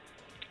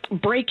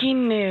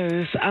 Breaking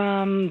news.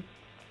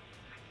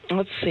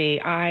 Let's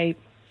see. I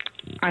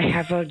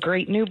have a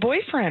great new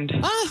boyfriend.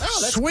 Oh,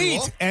 that's sweet.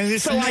 Cool. And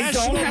it's so I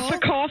don't have to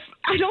call.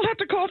 I don't have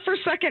to call for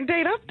second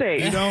date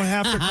update. You don't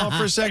have to call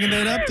for a second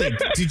date update.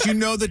 Did you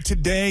know that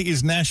today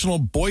is National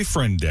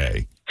Boyfriend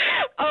Day?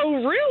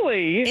 Oh,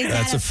 really?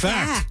 That's a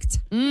fact.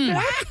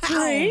 That's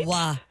great.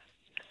 How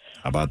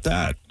about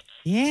that?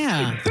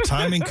 Yeah. The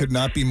timing could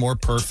not be more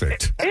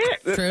perfect.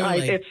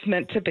 It's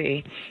meant to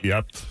be.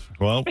 Yep.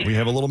 Well, we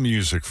have a little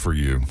music for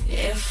you.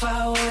 If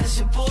I was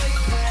your boyfriend,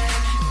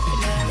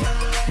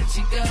 never let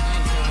you go.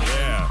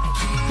 Yeah.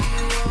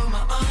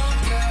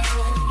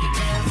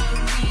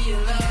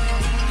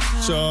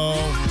 So,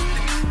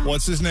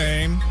 what's his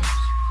name?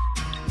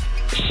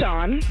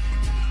 Sean.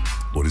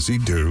 What does he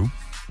do?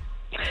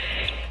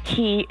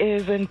 He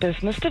is in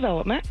business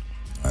development.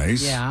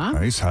 Nice. Yeah.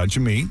 Nice. How'd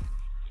you meet?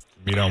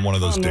 Meet on one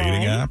of those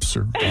dating apps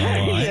or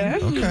online?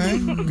 Yes. Okay.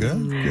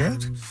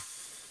 Good.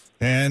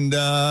 And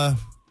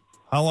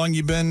how long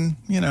you been,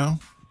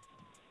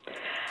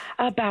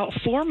 About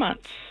 4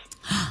 months.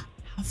 How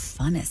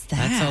fun is that?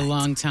 That's a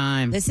long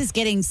time. This is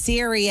getting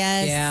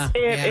serious. Yeah.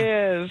 It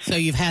is. So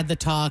you've had the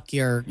talk.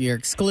 You're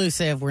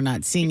exclusive. We're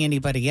not seeing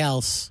anybody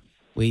else.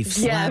 We've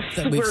slapped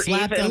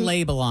the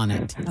label on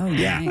it. Oh,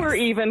 yeah. We're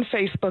even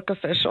Facebook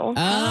official.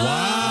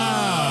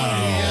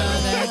 Wow.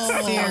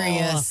 That's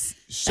serious.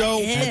 So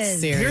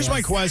serious. Here's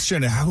my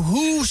question.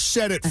 Who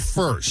said it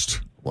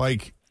first?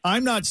 Like,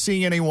 I'm not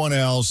seeing anyone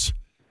else.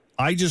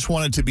 I just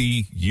want it to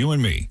be you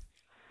and me.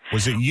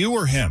 Was it you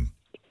or him?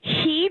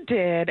 He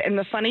did. And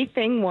the funny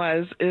thing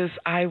is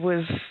I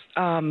was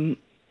kind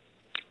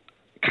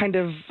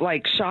of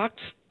like shocked,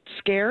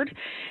 scared,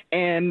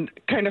 and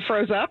kind of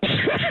froze up.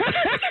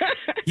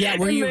 Yeah,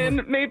 were you? And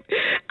then maybe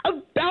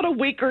about a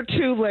week or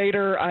two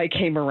later, I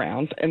came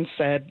around and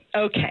said,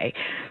 okay,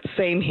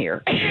 same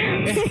here.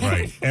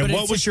 Right. And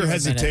what was your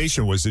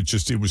hesitation? Was it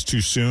just it was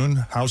too soon?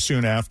 How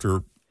soon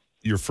after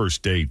your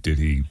first date did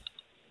he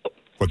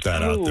Put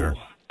that out there.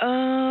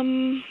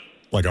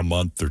 Like a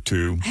month or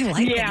two. I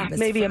like yeah,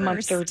 maybe a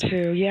month or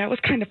two. Yeah, it was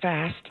kind of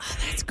fast. Oh,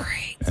 that's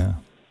great. Yeah.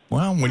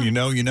 Well, when you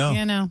know, you know.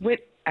 You know.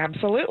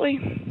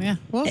 Absolutely. Yeah.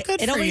 Well, good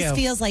It for always you.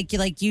 feels like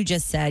you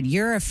just said,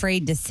 you're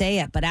afraid to say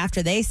it, but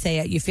after they say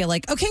it, you feel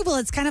like, okay, well,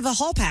 it's kind of a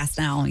hall pass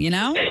now, you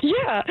know?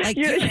 Yeah. Like,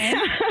 yeah, you're in.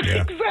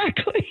 Yeah.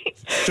 Exactly.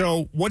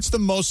 So, what's the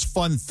most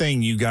fun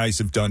thing you guys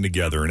have done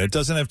together? And it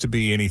doesn't have to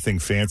be anything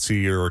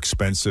fancy or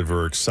expensive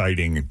or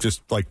exciting.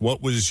 Just like,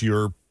 what would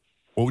you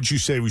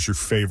say was your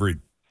favorite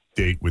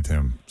date with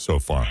him so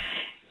far?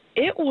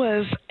 It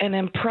was an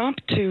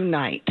impromptu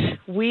night.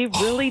 We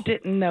really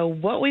didn't know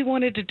what we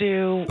wanted to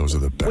do, Those are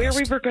the best. where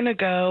we were going to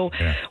go.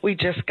 Yeah. We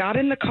just got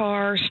in the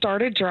car,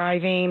 started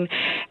driving,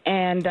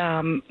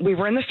 and we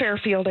were in the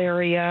Fairfield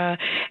area,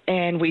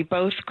 and we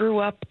both grew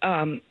up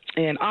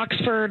in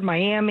Oxford,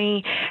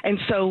 Miami, and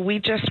so we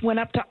just went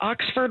up to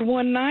Oxford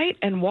one night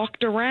and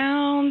walked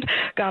around,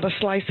 got a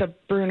slice of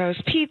Bruno's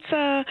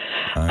pizza,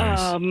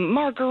 Nice.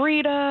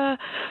 margarita,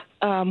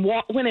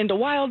 went into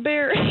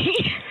Wildberry.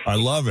 I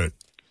love it.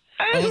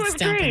 It Old was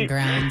stomping great.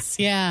 grounds.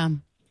 Yeah.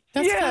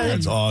 That's Yeah. fun.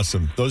 That's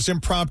awesome. Those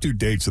impromptu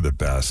dates are the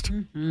best.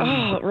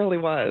 Oh, it really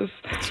was.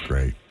 That's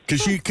great.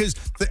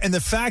 And the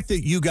fact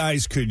that you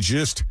guys could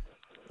just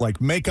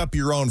like make up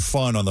your own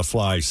fun on the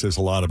fly says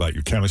a lot about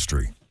your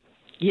chemistry.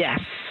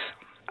 Yes,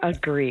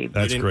 agreed.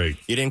 That's great.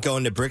 You didn't go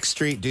into Brick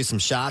Street, do some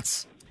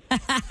shots? That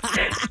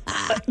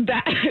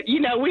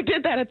we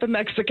did that at the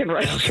Mexican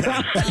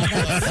restaurant.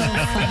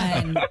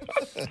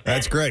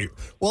 That's great.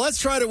 Well,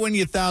 let's try to win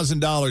you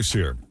 $1,000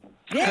 here.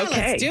 Yeah,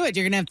 Okay. let's do it.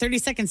 You're going to have 30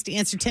 seconds to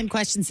answer 10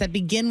 questions that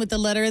begin with the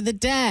letter of the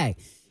day.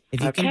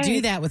 If you can Okay.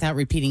 do that without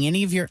repeating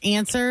any of your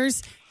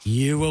answers,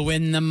 you will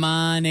win the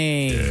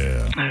money.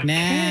 Yeah.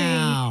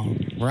 Now.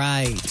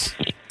 Right.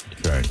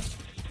 Okay.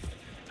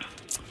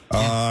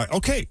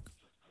 Okay.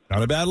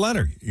 Not a bad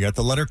letter. You got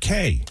the letter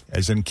K,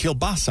 as in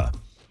kielbasa.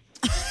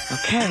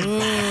 Okay.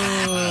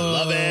 I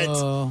love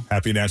it.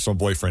 Happy National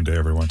Boyfriend Day,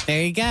 everyone.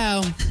 There you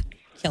go.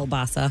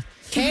 Kielbasa.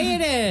 K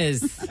it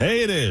is.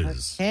 Hey, it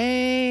is.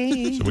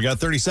 Hey. So we got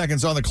 30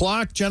 seconds on the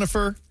clock,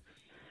 Jennifer.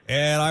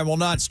 And I will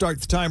not start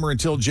the timer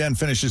until Jen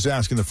finishes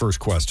asking the first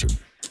question.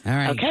 All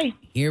right. Okay.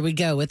 Here we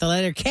go with the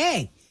letter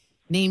K.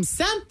 Name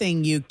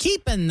something you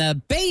keep in the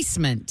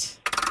basement.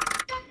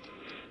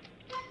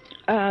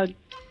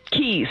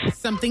 Keys.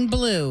 Something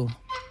blue.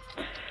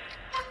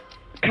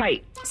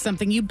 Kite.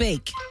 Something you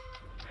bake.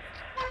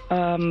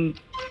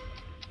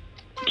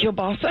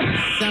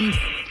 Kielbasa.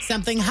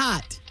 Something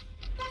hot.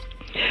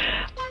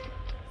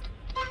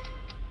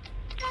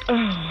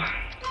 Oh,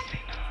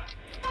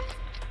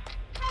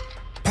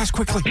 Pass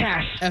quickly.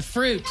 pass. A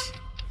fruit.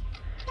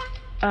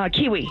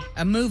 Kiwi.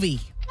 A movie.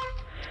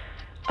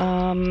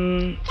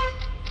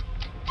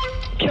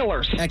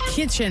 Killers. A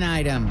kitchen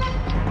item.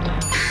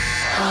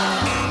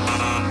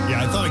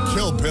 Yeah, I thought a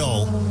Kill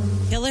Bill.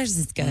 Killers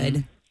is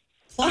good.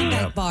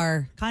 Klondike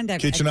bar.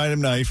 Kitchen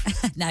item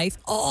knife. Knife.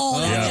 Oh,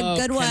 that's a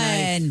good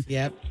one.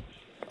 Yep.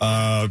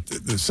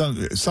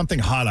 Something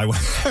hot. I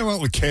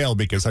went with kale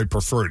because I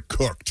prefer it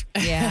cooked.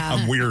 Yeah.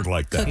 I'm weird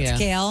like that. Cooked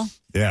kale.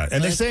 Yeah, and Well,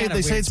 they it's say got a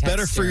weird it's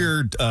better for texture.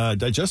 your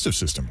digestive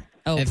system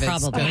Oh, If it's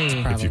probably.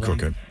 cooked, if you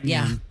cook it.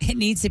 Yeah. It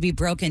needs to be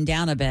broken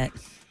down a bit.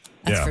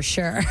 That's Yeah. for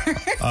sure.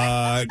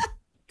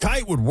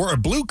 Kite would work. A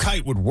blue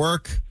kite would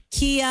work.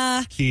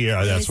 Kia.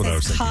 That's what I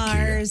was thinking. Kia.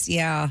 Cars.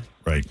 Yeah.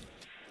 Right.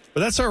 But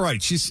that's all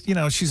right.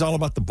 She's all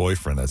about the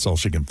boyfriend. That's all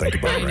she can think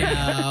about right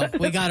now.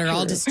 We got her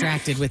all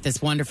distracted with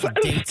this wonderful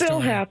date Still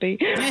story. happy.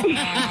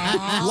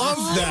 Love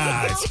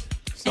that.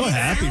 So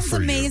happy Sounds for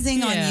you.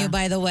 amazing on Yeah. you,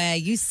 by the way.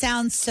 You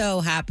sound so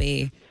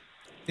happy.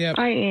 Yep.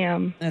 I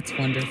am. That's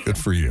wonderful. Good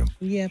for you.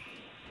 Yep.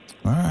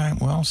 All right.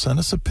 Well, send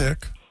us a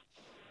pic.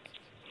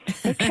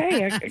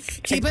 Okay. I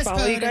Keep us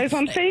follow you posted. guys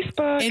on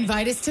Facebook.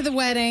 Invite us to the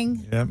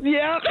wedding. Yep.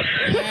 Yep.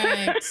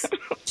 Thanks.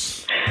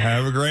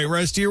 Have a great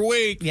rest of your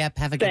week. Yep.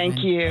 Have a good Thank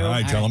one. you. All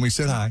right. Tell them we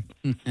said hi.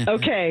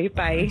 Okay.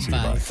 Bye.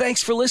 Bye.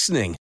 Thanks for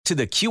listening to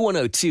the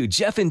Q102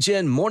 Jeff and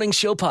Jen Morning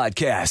Show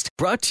podcast,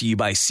 brought to you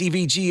by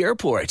CVG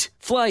Airport.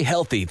 Fly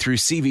healthy through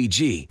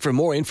CVG. For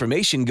more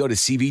information, go to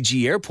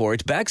CVG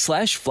Airport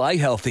 /fly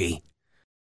healthy.